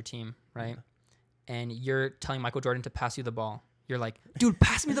Jordan on your team, right? Yeah. And you're telling Michael Jordan to pass you the ball. You're like, dude,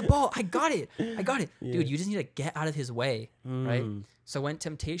 pass me the ball. I got it. Dude, you just need to get out of his way, right? So when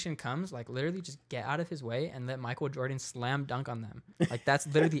temptation comes, like literally just get out of his way and let Michael Jordan slam dunk on them. Like that's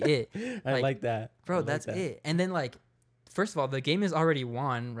literally it. I like that. Bro, that's it. And then like, first of all, the game is already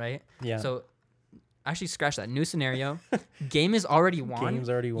won, right? Yeah. So actually scratch that. New scenario. Game is already won. Game's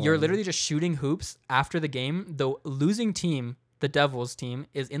already won. You're literally just shooting hoops after the game. The losing team, the Devils team,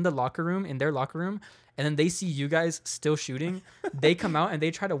 is in their locker room, and then they see you guys still shooting. They come out and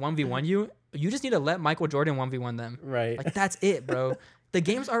they try to 1v1 you. You just need to let Michael Jordan 1v1 them. Right. Like that's it, bro. The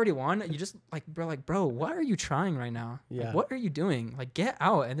game's already won. You just bro, what are you trying right now? Yeah. Like, what are you doing? Like, get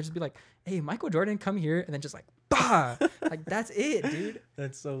out. And they just be like, hey, Michael Jordan, come here. And then just like, bah. Like, that's it, dude.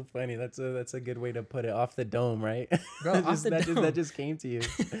 That's so funny. That's a good way to put it. Off the dome, right? Bro, off the dome. That just came to you.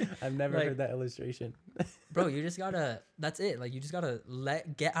 I've never Like, heard that illustration. Bro, you just gotta, that's it. Like, you just gotta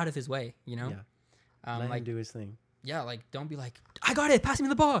get out of his way, you know? Yeah. Let him do his thing. Yeah, like, don't be like, I got it. Pass me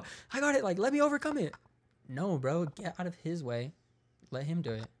the ball. I got it. Like, let me overcome it. No, bro. Get out of his way. Let him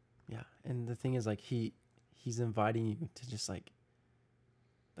do it. Yeah. And the thing is, like, he's inviting you to just, like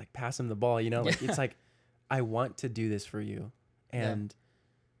pass him the ball, you know? Like, it's like, I want to do this for you. And,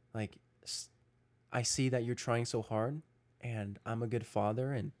 like, I see that you're trying so hard, and I'm a good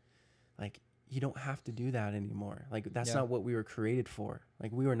father, and, like, you don't have to do that anymore. Like, that's not what we were created for.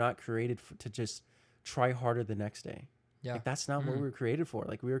 Like, we were not created to just try harder the next day. Yeah. Like, that's not what we were created for.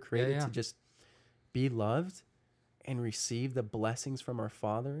 Like, we were created to just be loved and receive the blessings from our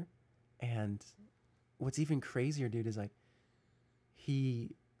Father. And what's even crazier, dude, is like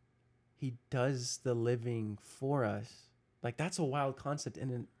he does the living for us. Like, that's a wild concept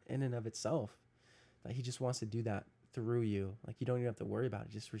in and of itself. Like, he just wants to do that through you. Like, you don't even have to worry about it.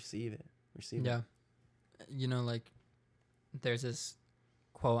 Just receive it. Yeah. You know, like, there's this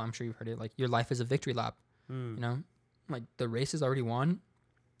quote, I'm sure you've heard it, like, your life is a victory lap. You know, like, the race is already won.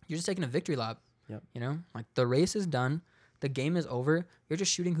 You're just taking a victory lap. Yep. You know, like, the race is done. The game is over. You're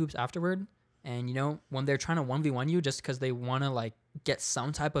just shooting hoops afterward. And, you know, when they're trying to 1v1 you just because they want to, like, get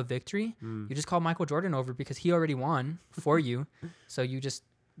some type of victory, you just call Michael Jordan over because he already won for you. So you just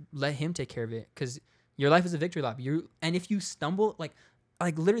let him take care of it because your life is a victory lap. And if you stumble, like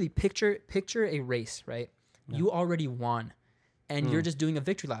literally picture a race, right? Yeah. You already won and you're just doing a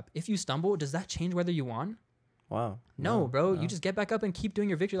victory lap. If you stumble, does that change whether you won? Wow. No, bro. No. You just get back up and keep doing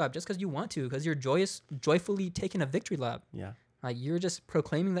your victory lap just because you want to, because you're joyfully taking a victory lap. Yeah. Like, you're just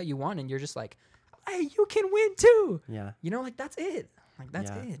proclaiming that you won, and you're just like, hey, you can win too. Yeah. You know, like, that's it. Like,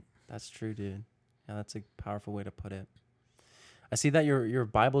 that's it. That's true, dude. Yeah, that's a powerful way to put it. I see that your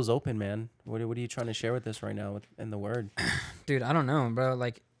Bible's open, man. What are you trying to share with us right now in the Word? Dude, I don't know, bro.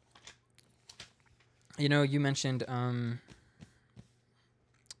 Like, you know, you mentioned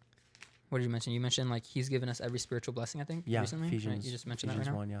what did you mention? You mentioned, like, he's given us every spiritual blessing, I think, recently. Ephesians, right? You just mentioned Ephesians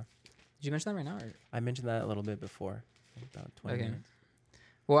that right now? 1, yeah. Did you mention that right now? Or? I mentioned that a little bit before, about 20 minutes.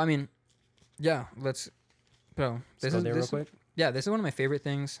 Well, I mean, yeah, let's go real quick. Yeah, this is one of my favorite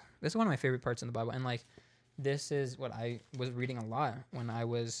things. This is one of my favorite parts in the Bible. And, like, this is what I was reading a lot when I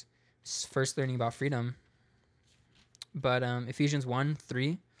was first learning about freedom. But Ephesians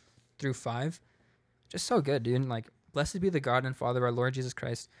 1:3-5, just so good, dude. Like, blessed be the God and Father of our Lord Jesus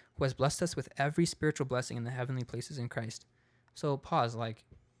Christ, who has blessed us with every spiritual blessing in the heavenly places in Christ. So pause. Like,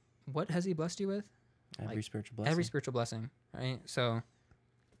 what has he blessed you with? Every spiritual blessing. Every spiritual blessing, right? So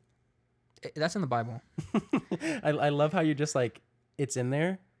that's in the Bible. I love how you're just like, it's in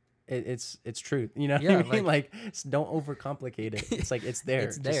there. It's truth. You know what I mean? Like, don't overcomplicate it. It's like, it's there.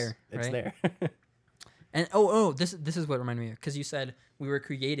 It's there. It's right? there. And this is what reminded me of, because you said we were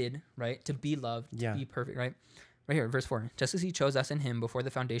created, right, to be loved, to be perfect, right? Right here, verse 4. Just as he chose us in him before the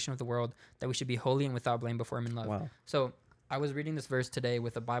foundation of the world, that we should be holy and without blame before him in love. Wow. So I was reading this verse today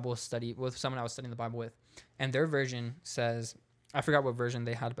with a Bible study, with someone I was studying the Bible with, and their version says, I forgot what version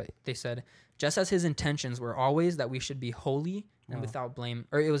they had, but they said, just as his intentions were always that we should be holy and without blame,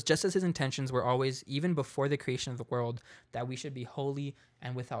 or it was just as his intentions were always, even before the creation of the world, that we should be holy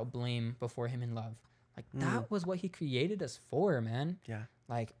and without blame before him in love. Like, that was what he created us for, man. Yeah.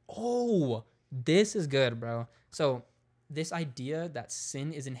 Like, oh, this is good, bro. So this idea that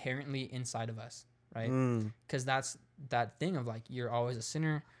sin is inherently inside of us, right? Because that's that thing of, like, you're always a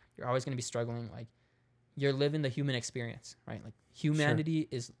sinner. You're always going to be struggling. Like, you're living the human experience, right? Like, humanity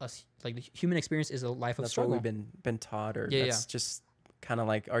is us. Like, the human experience is a life of struggle. That's what we've been taught, or that's just kind of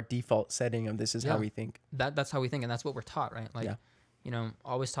like our default setting of this is how we think. That's how we think, and that's what we're taught, right? Like, you know,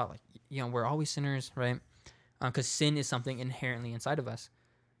 always taught, like, you know, we're always sinners, right? Because sin is something inherently inside of us.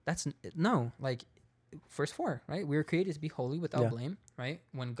 Like, verse 4, right? We were created to be holy without blame, right?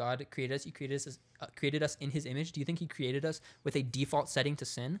 When God created us, he created us in his image. Do you think he created us with a default setting to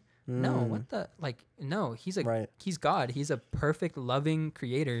sin? No. What the, like, no, he's God. He's a perfect, loving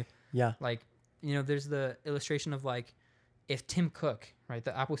creator. Yeah. Like, you know, there's the illustration of like, if Tim Cook, right,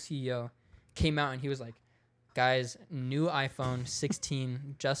 the Apple CEO, came out and he was like, guys, new iPhone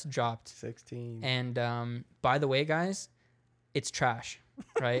 16 just dropped. 16. And by the way, guys, it's trash,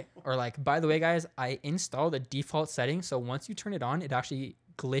 right? Or like, by the way, guys, I installed a default setting, so once you turn it on, it actually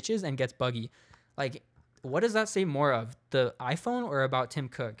glitches and gets buggy. Like, what does that say more of, the iPhone or about Tim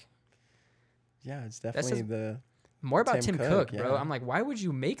Cook? Yeah, it's definitely more about Tim Cook, bro. Yeah. I'm like, why would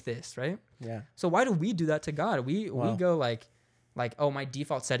you make this, right? Yeah. So why do we do that to God? We go like, oh, my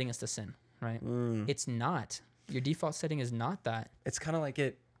default setting is to sin, right? It's not. Your default setting is not that. It's kind of like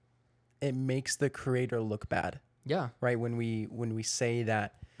it makes the creator look bad. Yeah. Right? When we say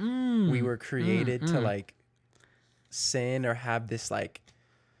that we were created to like sin or have this like,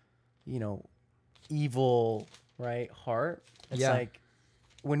 you know, evil, right, heart. It's like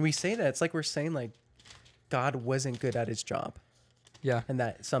when we say that, it's like we're saying like God wasn't good at his job. Yeah. And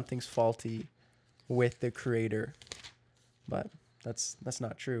that something's faulty with the creator. But that's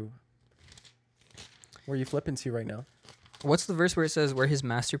not true. Where are you flipping to right now? What's the verse where it says we're his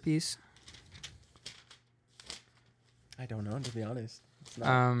masterpiece? I don't know, to be honest. It's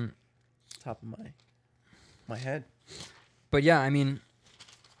not top of my head. But yeah, I mean,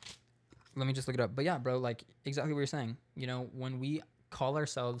 let me just look it up. But yeah, bro, like exactly what you're saying. You know, when we call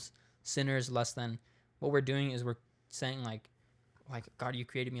ourselves sinners less than, what we're doing is we're saying like God, you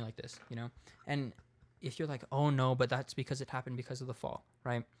created me like this, you know? And if you're like, oh no, but that's because it happened because of the fall,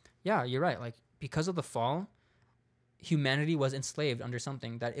 right? Yeah, you're right. Like, because of the fall, humanity was enslaved under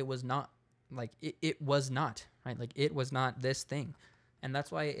something that it was not, like it was not, right? Like it was not this thing. And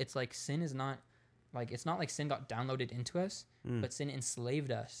that's why it's like sin is not, like, it's not like sin got downloaded into us, but sin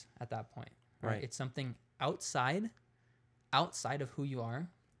enslaved us at that point, right? It's something outside of who you are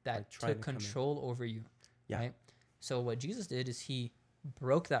that took control over you, right? So what Jesus did is he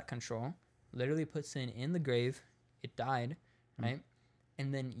broke that control, literally put sin in the grave. It died, right?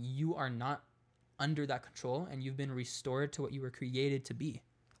 And then you are not under that control, and you've been restored to what you were created to be.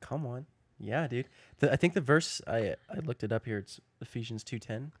 Come on. Yeah, dude. I think the verse, I looked it up here. It's Ephesians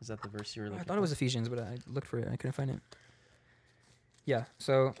 2:10. Is that the verse you were looking for? I thought it was Ephesians, but I looked for it. I couldn't find it. Yeah,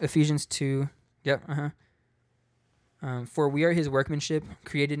 so Ephesians 2. Yep, for we are his workmanship,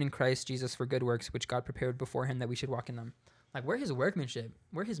 created in Christ Jesus for good works, which God prepared beforehand that we should walk in them. Like, we're his workmanship.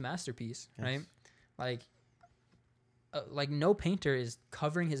 We're his masterpiece, right? Like no painter is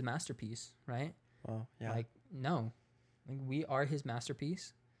covering his masterpiece, right? Well, yeah. Like, no. Like, we are his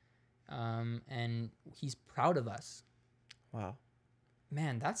masterpiece, and he's proud of us. Wow.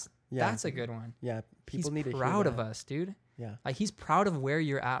 Man, that's a good one. Yeah, people need to hear that. He's proud of us, dude. Yeah. Like, he's proud of where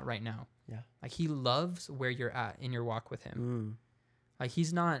you're at right now. Yeah. Like, he loves where you're at in your walk with him. Like,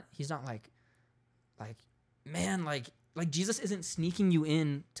 he's not like, man, like Jesus isn't sneaking you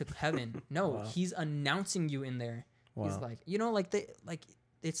in to heaven. No, he's announcing you in there. Wow. He's like, you know, like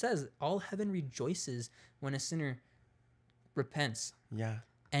it says, all heaven rejoices when a sinner repents. Yeah.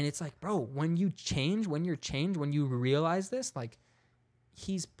 And it's like, bro, when you realize this, like,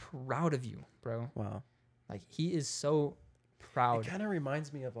 he's proud of you, bro. Wow. Like, he is so proud. It kind of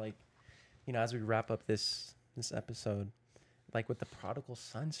reminds me of, like, you know, as we wrap up this episode, like with the prodigal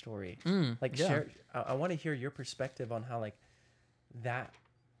son story. Share, I want to hear your perspective on how, like, that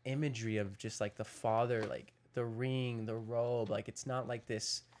imagery of just like the father, like the ring, the robe, like it's not like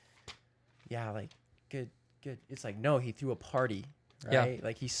this, like good. It's like, no, he threw a party, right? Yeah.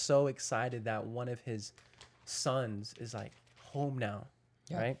 Like, he's so excited that one of his sons is like home now,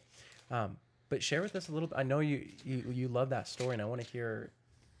 right? But share with us a little bit. I know you love that story, and I want to hear,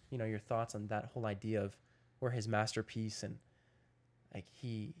 you know, your thoughts on that whole idea of we're his masterpiece, and like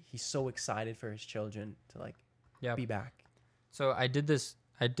he's so excited for his children to like be back. So I did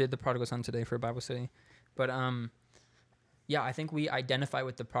the prodigal son today for a Bible study, but I think we identify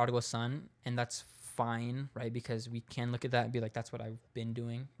with the prodigal son, and that's fine, right? Because we can look at that and be like, that's what I've been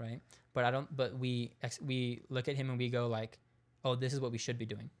doing, right? But we look at him and we go like, oh, this is what we should be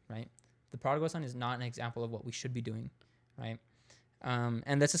doing, right? The prodigal son is not an example of what we should be doing, right?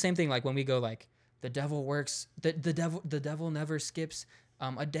 And that's the same thing. Like, when we go like, the devil works, the devil never skips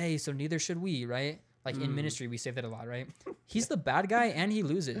a day, so neither should we, right? Like, in ministry, we say that a lot, right? He's the bad guy and he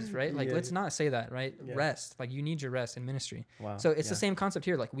loses, right? Like, let's not say that, right? Rest. Like, you need your rest in ministry. Wow. So it's the same concept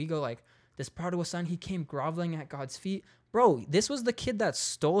here. Like, we go like, this prodigal son, he came groveling at God's feet. Bro, this was the kid that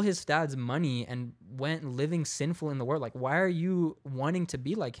stole his dad's money and went living sinful in the world. Like, why are you wanting to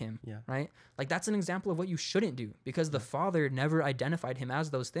be like him? Yeah. Right? Like, that's an example of what you shouldn't do, because the father never identified him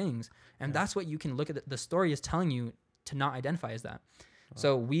as those things. And that's what you can look at. The story is telling you to not identify as that. Wow.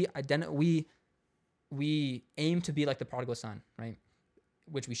 So we aim to be like the prodigal son, right?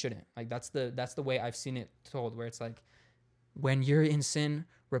 Which we shouldn't. Like, that's the way I've seen it told, where it's like, when you're in sin,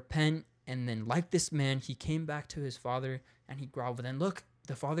 repent. And then, like this man, he came back to his father and he groveled. And look,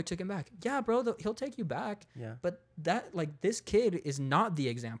 the father took him back. Yeah, bro, he'll take you back. Yeah. But this kid is not the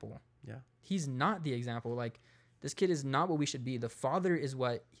example. Yeah. He's not the example. Like, this kid is not what we should be. The father is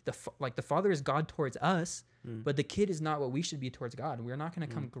the father is God towards us, but the kid is not what we should be towards God. We're not going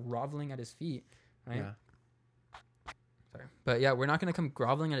to come groveling at his feet, right? Yeah. Sorry. But yeah, we're not going to come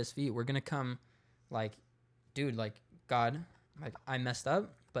groveling at his feet. We're going to come like, dude, like, God, like, I messed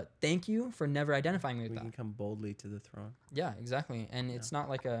up. But thank you for never identifying me with that. We can come boldly to the throne. Yeah, exactly. And it's not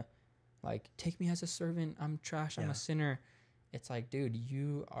like take me as a servant. I'm trash. I'm a sinner. It's like, dude,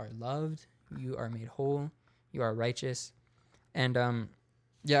 you are loved. You are made whole. You are righteous. And,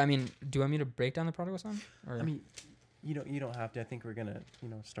 I mean, do you want me to break down the prodigal son? Or? I mean, you don't have to. I think we're going to,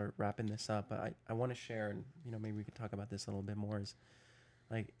 start wrapping this up. But I want to share, and, maybe we could talk about this a little bit more, is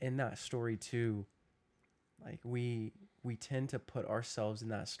like in that story too, like we tend to put ourselves in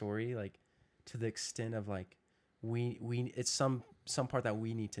that story, like to the extent of like it's some part that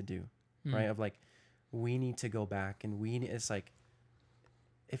we need to do, right? Of like, we need to go back and it's like,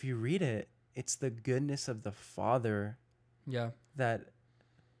 if you read it, it's the goodness of the Father. Yeah. That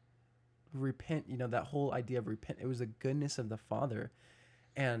repent, that whole idea of repent, it was the goodness of the Father.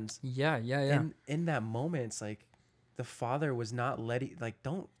 And yeah. In that moment, it's like, the father was not letting, like,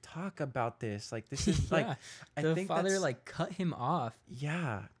 don't talk about this. Like, this is like, I think father like cut him off.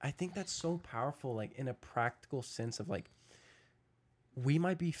 Yeah. I think that's so powerful, like in a practical sense of like, we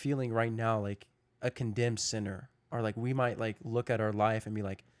might be feeling right now like a condemned sinner, or like we might like look at our life and be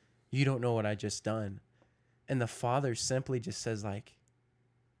like, you don't know what I just done. And the father simply just says like,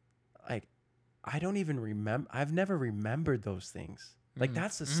 I don't even remember. I've never remembered those things. Like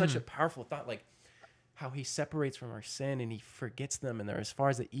that's such a powerful thought. Like, how he separates from our sin and he forgets them, and they're as far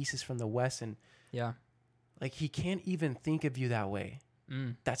as the east is from the west. And like, he can't even think of you that way.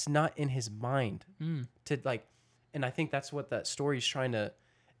 That's not in his mind to like, and I think that's what that story is trying to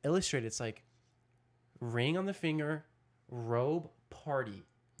illustrate. It's like ring on the finger, robe, party.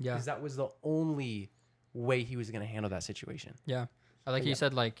 Yeah. Because that was the only way he was going to handle that situation. Yeah. I like you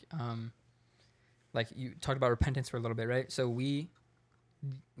said, like you talked about repentance for a little bit, right? So we,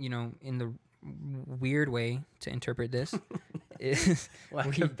 in the weird way to interpret this is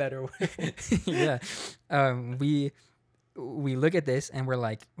a better way. We look at this and we're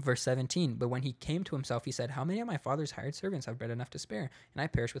like, verse 17, but when he came to himself, he said, how many of my father's hired servants have bread enough to spare, and I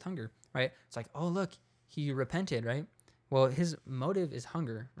perish with hunger? Right? It's like, oh, look, he repented, right? Well, his motive is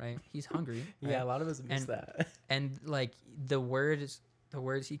hunger, right? He's hungry. Right? Yeah, a lot of us miss that. And like the words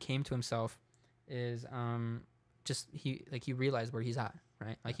he came to himself is just he realized where he's at,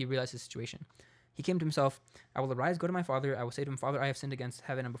 right? Like he realized his situation. He came to himself, I will arise, go to my father. I will say to him, Father, I have sinned against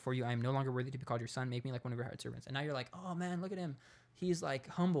heaven and before you. I am no longer worthy to be called your son. Make me like one of your hired servants. And now you're like, oh man, look at him. He's like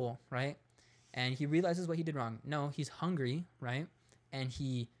humble, right? And he realizes what he did wrong. No, he's hungry, right? And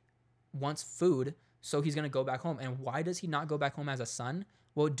he wants food, so he's going to go back home. And why does he not go back home as a son?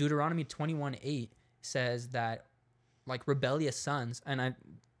 Well, Deuteronomy 21:8 says that like rebellious sons, and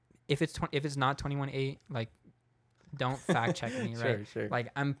if it's not 21:8, like don't fact check me, right? Sure. Like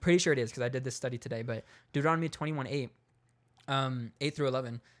I'm pretty sure it is because I did this study today. But Deuteronomy 21:8, 8 through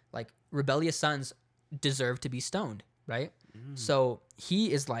 11, like rebellious sons deserve to be stoned, right? So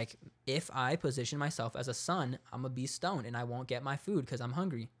he is like, if I position myself as a son, I'm gonna be stoned and I won't get my food because I'm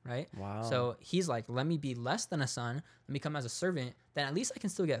hungry, right? Wow. So he's like, let me be less than a son, let me come as a servant, then at least I can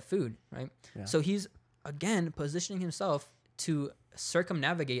still get food, right? Yeah. So he's again positioning himself to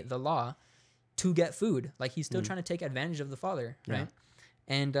circumnavigate the law to get food. Like he's still trying to take advantage of the father, right?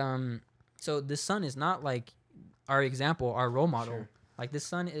 And so this son is not like our example, our role model. Sure. Like this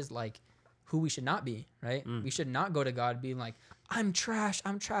son is like who we should not be, right? We should not go to God being like, I'm trash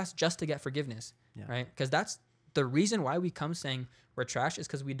just to get forgiveness, right? Because that's the reason why we come saying we're trash is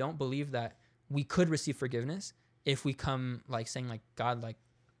because we don't believe that we could receive forgiveness if we come like saying like God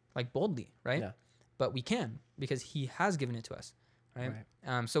like boldly, right? Yeah. But we can because he has given it to us, right?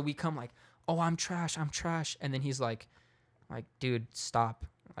 So we come like, oh, I'm trash, and then he's like, dude, stop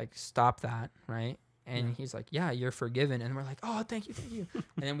that, right? And he's like, yeah, you're forgiven. And we're like, oh, thank you. And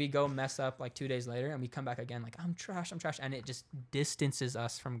then we go mess up like 2 days later, and we come back again like, I'm trash. And it just distances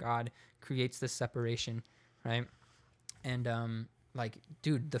us from God, creates this separation, right? And like,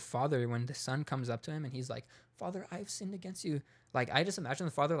 dude, the father, when the son comes up to him and he's like, Father, I've sinned against you. Like, I just imagine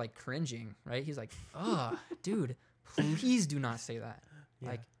the father like cringing, right? He's like, oh, dude, please do not say that.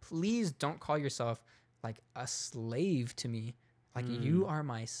 Yeah. Like, please don't call yourself like a slave to me. Like, you are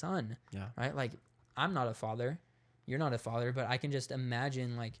my son, right? Like, I'm not a father, you're not a father, but I can just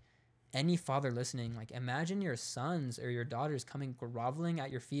imagine like any father listening, like imagine your sons or your daughters coming groveling at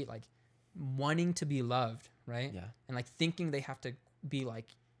your feet, like wanting to be loved, right? Yeah. And like thinking they have to be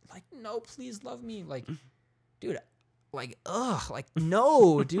like, no, please love me. Like, dude, like, like,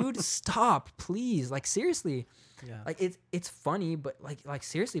 no, dude, stop, please. Like, seriously. Yeah. Like, it's funny, but like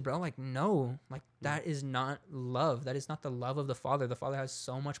seriously, bro, like, no, like that is not love. That is not the love of the Father. The Father has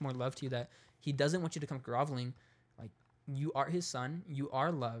so much more love to you that he doesn't want you to come groveling. Like, you are his son, you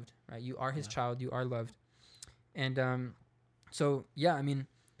are loved, right? You are his child, you are loved. And so yeah, I mean,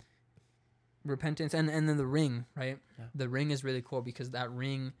 repentance and then the ring, right? Yeah. The ring is really cool because that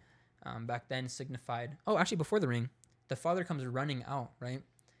ring back then signified, actually before the ring, the father comes running out, right?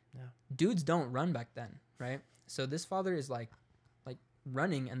 Yeah. Dudes don't run back then, right? So this father is like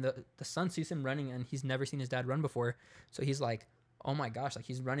running, and the son sees him running, and he's never seen his dad run before. So he's like, oh my gosh, like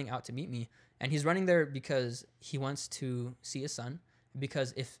he's running out to meet me. And he's running there because he wants to see his son,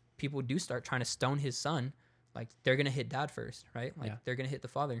 because if people do start trying to stone his son, like they're going to hit dad first, right? Like they're going to hit the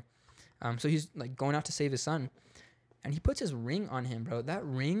father. So he's like going out to save his son, and he puts his ring on him, bro. That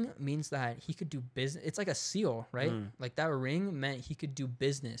ring means that he could do business. It's like a seal, right? Like that ring meant he could do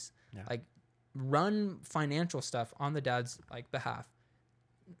business, like run financial stuff on the dad's like behalf.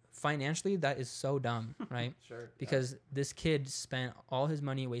 Financially, that is so dumb, right? Sure. Because this kid spent all his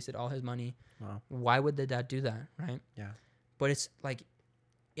money, wasted all his money. Wow. Why would the dad do that, right? Yeah. But it's like,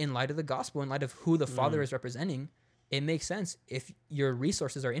 in light of the gospel, in light of who the father is representing, it makes sense if your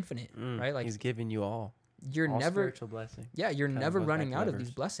resources are infinite, right? Like, he's giving you all. You're all never spiritual blessing. Yeah, you're never running out of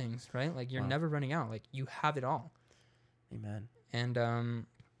these blessings, right? Like you're never running out. Like you have it all. Amen. And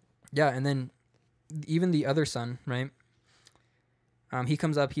and then even the other son, right? He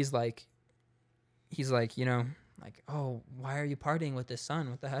comes up, he's like, you know, like, oh, why are you partying with this son?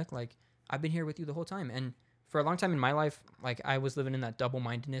 What the heck? Like, I've been here with you the whole time. And for a long time in my life, like I was living in that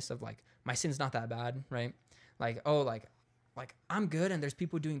double-mindedness of like, my sin's not that bad, right? Like, oh, like I'm good and there's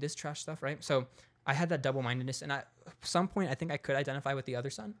people doing this trash stuff, right? So I had that double-mindedness, and at some point I think I could identify with the other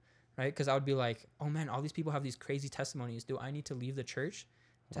son, right? Because I would be like, oh man, all these people have these crazy testimonies. Do I need to leave the church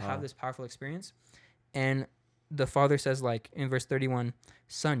to have this powerful experience? And the father says, like in verse 31,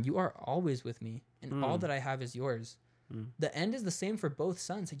 son, you are always with me, and all that I have is yours. The end is the same for both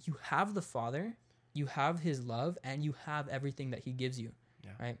sons. Like you have the father, you have his love, and you have everything that he gives you,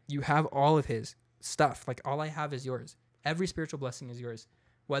 right? You have all of his stuff. Like all I have is yours. Every spiritual blessing is yours,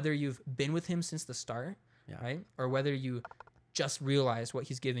 whether you've been with him since the start, right? Or whether you just realized what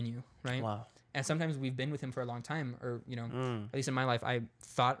he's given you, right? Wow. And sometimes we've been with him for a long time, or, you know, at least in my life, I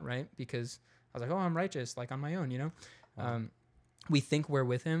thought, right? Because I was like, oh, I'm righteous, like on my own, you know? Wow. We think we're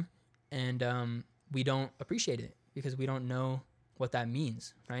with him, and we don't appreciate it because we don't know what that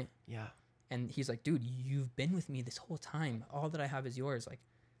means, right? Yeah. And he's like, dude, you've been with me this whole time. All that I have is yours. Like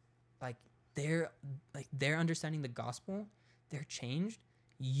they're understanding the gospel. They're changed.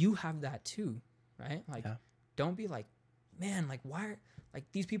 You have that too, right? Like, don't be like, man, like why? Like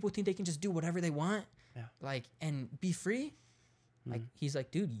these people think they can just do whatever they want, like, and be free. Like he's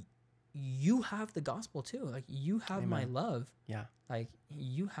like, dude, you have the gospel too. Like you have my love. Yeah. Like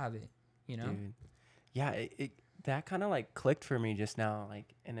you have it, you know? Dude. Yeah. It that kind of like clicked for me just now,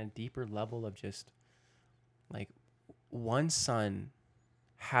 like in a deeper level of just like one son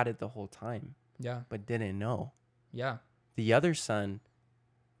had it the whole time. Yeah. But didn't know. Yeah. The other son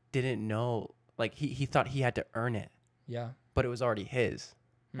didn't know, like he thought he had to earn it. Yeah. But it was already his.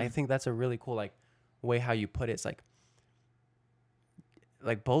 I think that's a really cool like way how you put it. It's like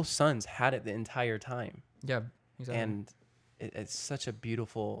both sons had it the entire time. Yeah, exactly. And it's such a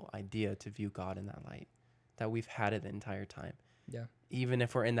beautiful idea to view God in that light, that we've had it the entire time. Yeah. Even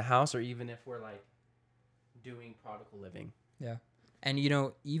if we're in the house, or even if we're like doing prodigal living. Yeah. And you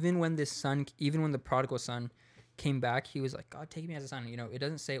know, even when the prodigal son came back, he was like, God, take me as a son. You know, it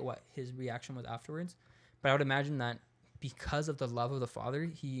doesn't say what his reaction was afterwards, but I would imagine that because of the love of the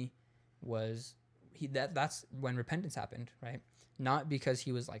father, that's when repentance happened, right? Not because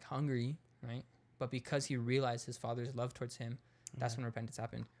he was like hungry, right? But because he realized his father's love towards him, that's when repentance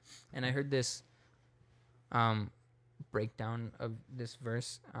happened. And I heard this breakdown of this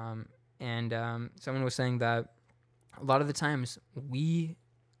verse And someone was saying that a lot of the times we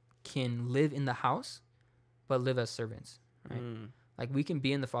can live in the house, but live as servants, right? Like we can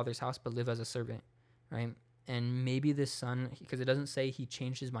be in the Father's house, but live as a servant, right? And maybe this son, because it doesn't say he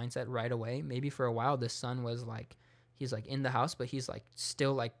changed his mindset right away. Maybe for a while, this son was like, he's like in the house, but he's like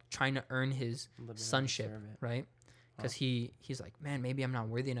still like trying to earn his sonship, right? Because he's like, man, maybe I'm not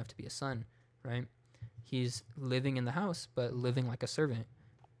worthy enough to be a son, right? He's living in the house, but living like a servant.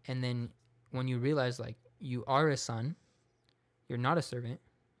 And then when you realize like you are a son, you're not a servant,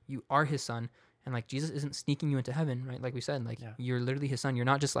 you are his son. And like Jesus isn't sneaking you into heaven, right? Like we said, like you're literally his son. You're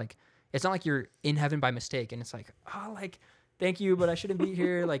not just like, it's not like you're in heaven by mistake and it's like, oh, like, thank you, but I shouldn't be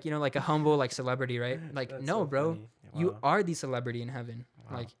here. Like, you know, like a humble, like celebrity, right? Like, that's no, so bro, you are the celebrity in heaven.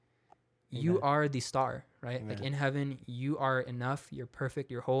 Like you are the star, right? Amen. Like in heaven, you are enough. You're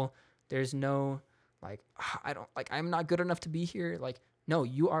perfect. You're whole. There's no like, I'm not good enough to be here. Like, no,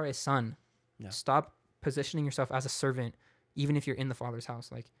 you are a son. Stop positioning yourself as a servant, even if you're in the Father's house.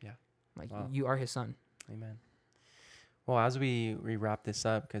 Like, you are his son. Amen. Well, as we wrap this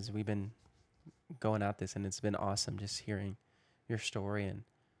up, because we've been going at this and it's been awesome just hearing your story and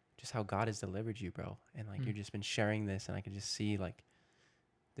just how God has delivered you, bro. And like you've just been sharing this and I can just see like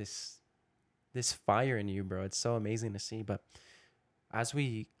this fire in you, bro. It's so amazing to see. But as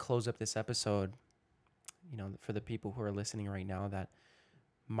we close up this episode, you know, for the people who are listening right now that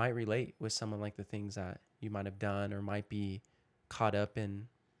might relate with some of like the things that you might have done or might be caught up in,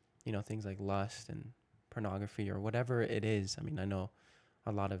 you know, things like lust and pornography or whatever it is. I mean, I know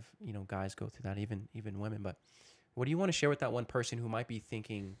a lot of, you know, guys go through that, even women, but what do you want to share with that one person who might be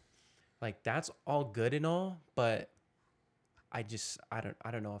thinking like, that's all good and all, but I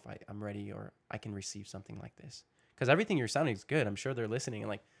don't know if I'm ready or I can receive something like this? Because everything you're sounding is good. I'm sure they're listening and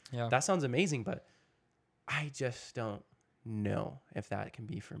like, that sounds amazing, but I just don't know if that can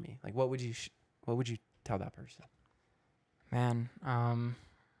be for me. Like, what would you tell that person? Man, I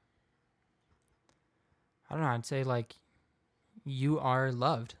don't know. I'd say like you are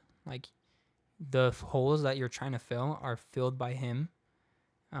loved. Like the holes that you're trying to fill are filled by him.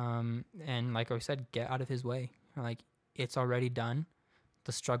 And like I said, get out of his way. Like it's already done.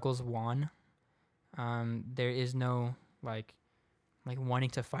 The struggle's won. There is no like wanting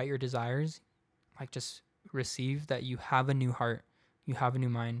to fight your desires. Like just receive that you have a new heart. You have a new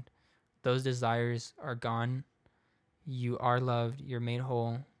mind. Those desires are gone. You are loved. You're made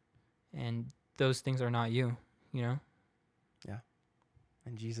whole. And those things are not you, you know? Yeah.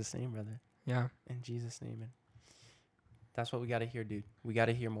 In Jesus' name, brother. Yeah. In Jesus' name. And that's what we got to hear, dude. We got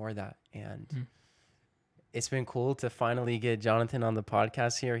to hear more of that. And it's been cool to finally get Jonathan on the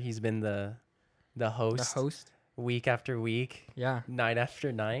podcast here. He's been the host. The host. Week after week. Yeah. Night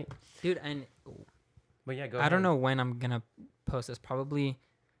after night. Dude, and... But yeah, go ahead. I don't know when I'm going to post this. Probably...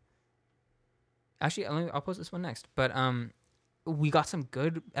 Actually, I'll post this one next. But we got some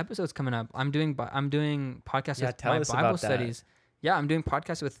good episodes coming up. I'm doing podcasts with my Bible studies. Yeah, I'm doing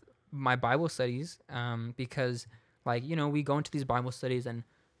podcasts with my Bible studies because, like, you know, we go into these Bible studies and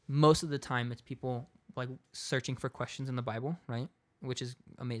most of the time it's people, like, searching for questions in the Bible, right? Which is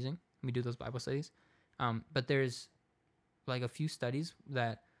amazing. We do those Bible studies. But there's, like, a few studies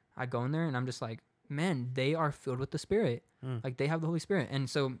that I go in there and I'm just like, man, they are filled with the Spirit. Like they have the Holy Spirit. And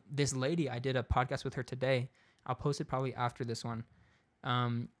so this lady, I did a podcast with her today. I'll post it probably after this one.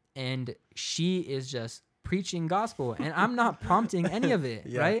 And she is just preaching gospel and I'm not prompting any of it.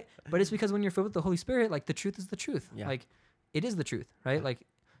 Right. But it's because when you're filled with the Holy Spirit, like the truth is the truth. Like it is the truth, right? Like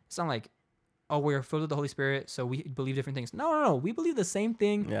it's not like, oh, we're filled with the Holy Spirit, so we believe different things. No. We believe the same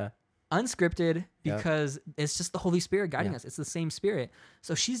thing. Yeah. Unscripted because it's just the Holy Spirit guiding us. It's the same Spirit.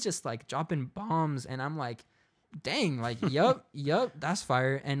 So she's just like dropping bombs and I'm like, dang, like, yup, that's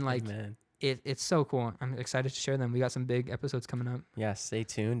fire. And like, it's so cool. I'm excited to share them. We got some big episodes coming up. Yeah, stay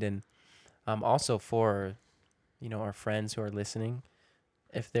tuned. And also for, you know, our friends who are listening,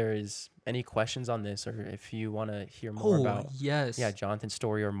 if there is any questions on this or if you want to hear more about Jonathan's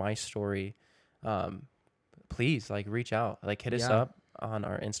story or my story, please like reach out, like hit us up on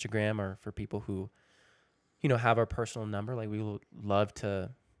our Instagram, or for people who, you know, have our personal number. Like we would love to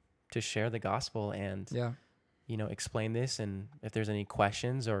share the gospel and you know, explain this, and if there's any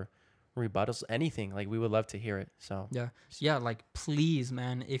questions or rebuttals, anything, like we would love to hear it. So like please,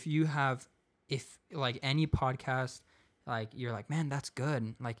 man, if like any podcast, like you're like, man, that's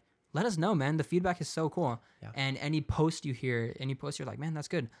good, like let us know, man. The feedback is so cool. And any post you're like, man, that's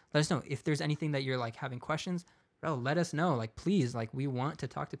good, let us know. If there's anything that you're like having questions, bro, let us know. Like please, like we want to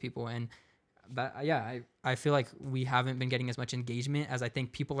talk to people. And but I feel like we haven't been getting as much engagement as I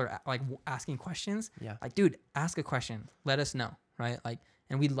think people are like asking questions. Like, dude, ask a question, let us know, right? Like,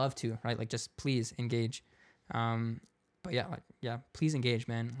 and we'd love to, right? Like, just please engage. But yeah, please engage,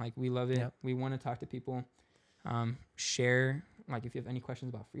 man. Like, we love it. Yep. We want to talk to people. Share, like, if you have any questions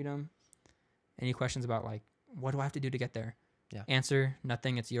about freedom, any questions about, like, what do I have to do to get there? Yeah. Answer,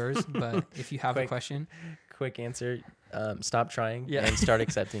 nothing, it's yours. But if you have a question. Quick answer, stop trying Yeah. and start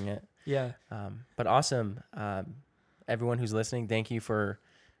accepting it. Yeah. But awesome. Everyone who's listening, thank you for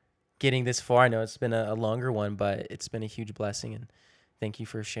getting this far. I know it's been a longer one, but it's been a huge blessing. And thank you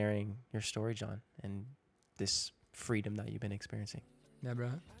for sharing your story, John, and this freedom that you've been experiencing. Yeah,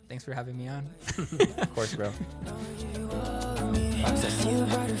 bro. Thanks for having me on. Of course, bro. I see a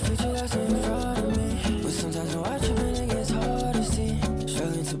brighter future that's in front of me. But sometimes when I trip and it gets hard to see.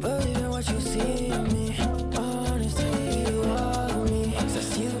 Struggling to believe in what you see in me.